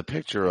off with a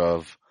picture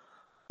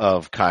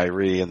of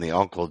Kyrie in the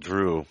Uncle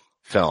Drew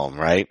film,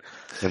 right?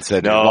 And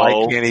said,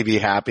 why can't he be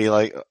happy?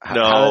 Like,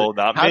 not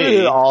me. How did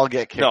it all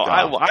get kicked off?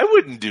 I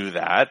wouldn't do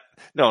that.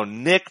 No,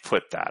 Nick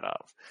put that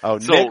up. Oh,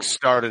 Nick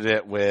started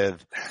it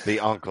with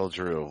the Uncle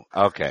Drew.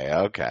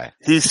 Okay.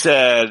 He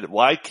said,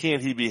 why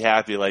can't he be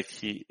happy like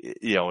he,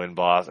 in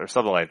Boston or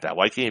something like that?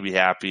 Why can't he be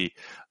happy,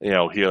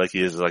 here like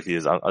he is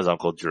his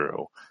Uncle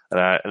Drew?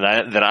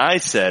 And then I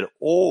said,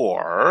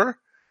 or,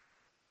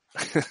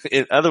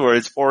 in other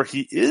words, or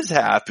he is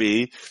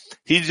happy.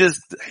 He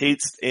just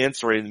hates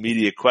answering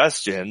media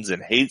questions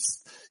and hates,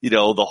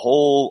 the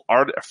whole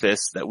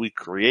artifice that we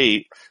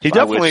create. He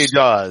definitely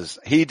does.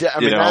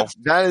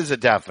 That is a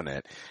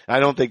definite.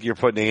 I don't think you're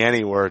putting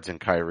any words in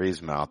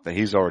Kyrie's mouth, but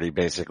he's already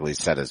basically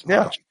said as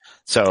much. Yeah.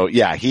 So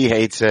yeah, he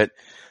hates it.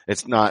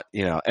 It's not,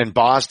 and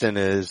Boston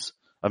is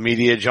a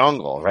media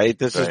jungle, right?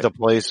 This is the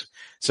place.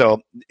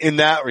 So in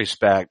that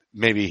respect,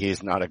 maybe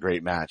he's not a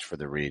great match for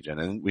the region.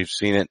 And we've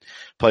seen it,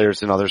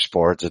 players in other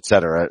sports, et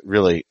cetera,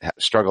 really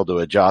struggle to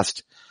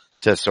adjust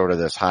to sort of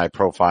this high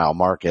profile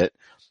market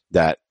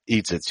that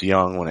eats its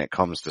young when it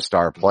comes to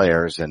star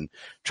players and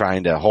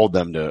trying to hold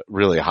them to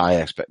really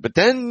high but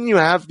then you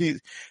have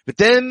but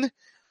then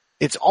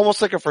it's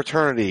almost like a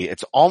fraternity.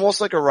 It's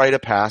almost like a rite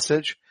of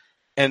passage.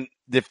 And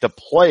if the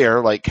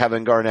player like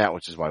Kevin Garnett,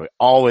 which is why we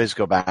always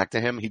go back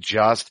to him, he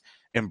just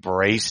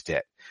embraced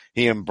it.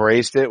 He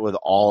embraced it with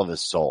all of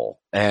his soul.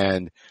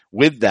 And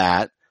with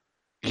that,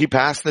 he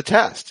passed the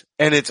test.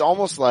 And it's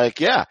almost like,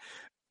 yeah,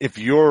 if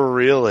you're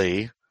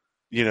really,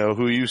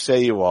 who you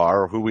say you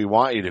are or who we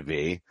want you to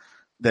be,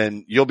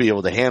 then you'll be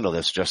able to handle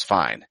this just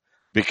fine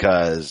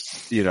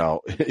because,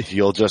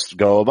 you'll just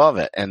go above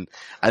it. And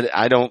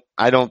I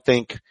don't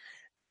think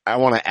I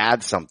want to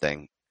add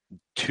something.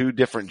 2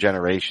 different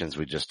generations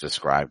we just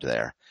described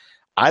there.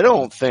 I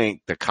don't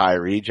think the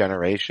Kyrie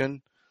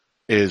generation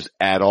is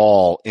at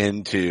all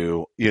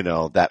into,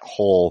 that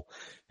whole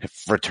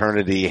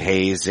fraternity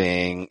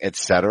hazing, et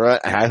cetera.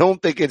 And I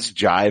don't think it's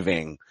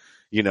jiving,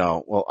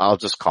 I'll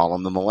just call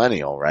him the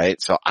millennial,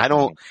 right? So I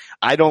don't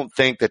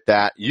think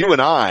that you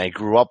and I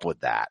grew up with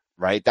that,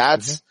 right?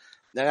 That's,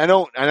 I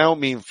don't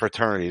mean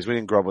fraternities. We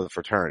didn't grow up with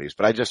fraternities,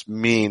 but I just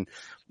mean,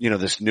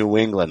 this New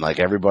England, like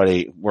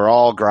everybody, we're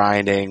all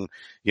grinding,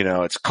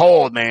 it's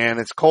cold, man.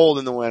 It's cold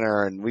in the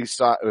winter. And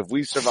if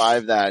we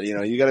survive that,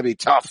 you gotta be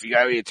tough. You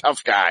gotta be a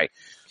tough guy.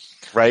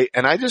 Right.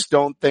 And I just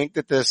don't think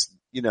that this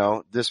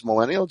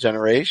millennial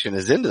generation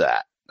is into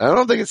that. I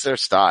don't think it's their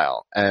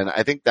style. And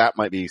I think that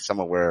might be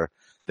some of where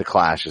the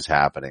clash is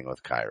happening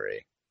with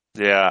Kyrie.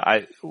 Yeah,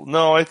 I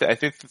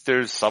think that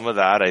there's some of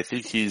that. I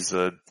think he's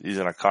an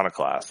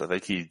iconoclast. I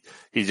think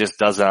he just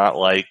does not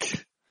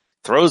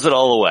throws it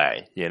all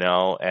away,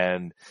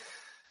 and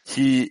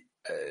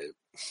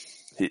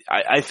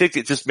I think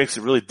it just makes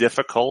it really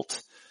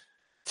difficult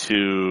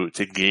to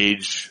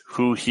gauge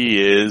who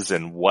he is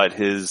and what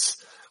he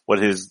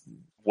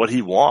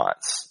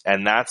wants.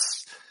 And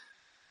that's,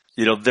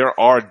 there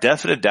are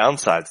definite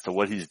downsides to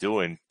what he's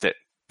doing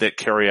that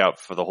carry out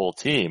for the whole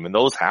team, and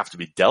those have to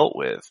be dealt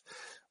with.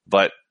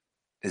 But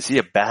is he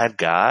a bad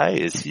guy?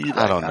 Is he?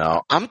 I don't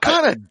know. I'm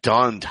kind of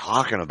done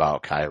talking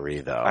about Kyrie,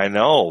 though. I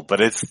know,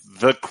 but it's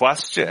the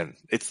question.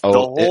 It's the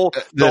whole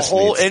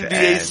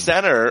NBA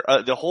center,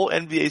 the whole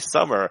NBA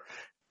summer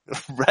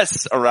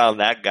rests around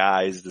that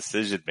guy's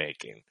decision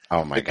making.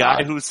 Oh my God!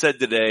 The guy who said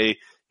today,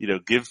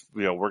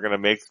 we're gonna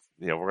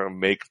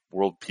make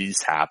world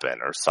peace happen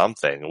or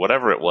something,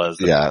 whatever it was.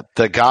 Yeah,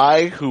 the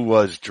guy who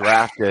was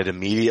drafted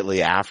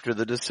immediately after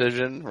the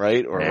decision,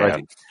 right? Or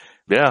right?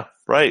 Yeah,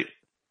 right.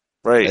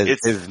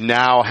 Is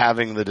now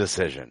having the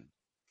decision.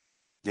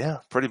 Yeah,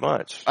 pretty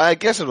much. I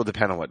guess it'll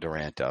depend on what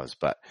Durant does,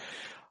 but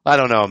I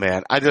don't know,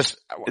 man. I just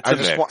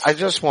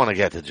want to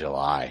get to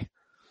July.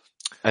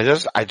 I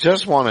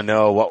just want to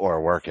know what we're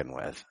working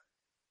with.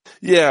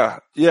 Yeah,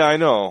 I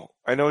know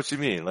what you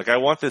mean. I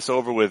want this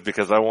over with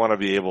because I want to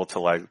be able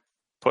to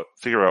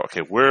figure out, okay,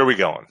 where are we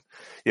going?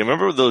 You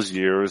remember those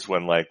years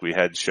when we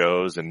had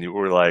shows and you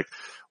were like,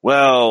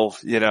 well,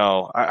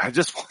 I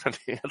just want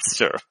an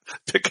answer.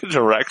 Pick a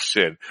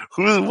direction.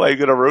 Who am I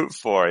going to root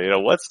for?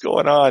 What's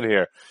going on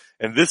here?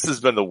 And this has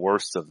been the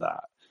worst of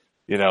that.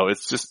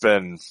 It's just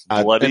been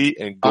bloody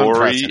and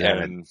gory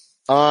and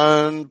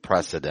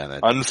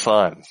unprecedented.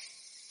 Unfun.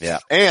 Yeah.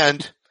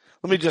 And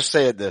let me just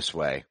say it this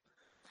way.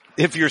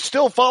 if you're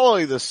still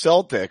following the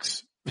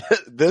Celtics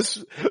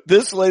this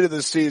late in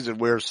the season,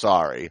 we're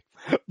sorry.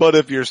 But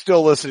if you're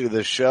still listening to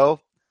this show,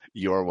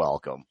 you're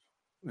welcome.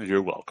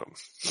 You're welcome.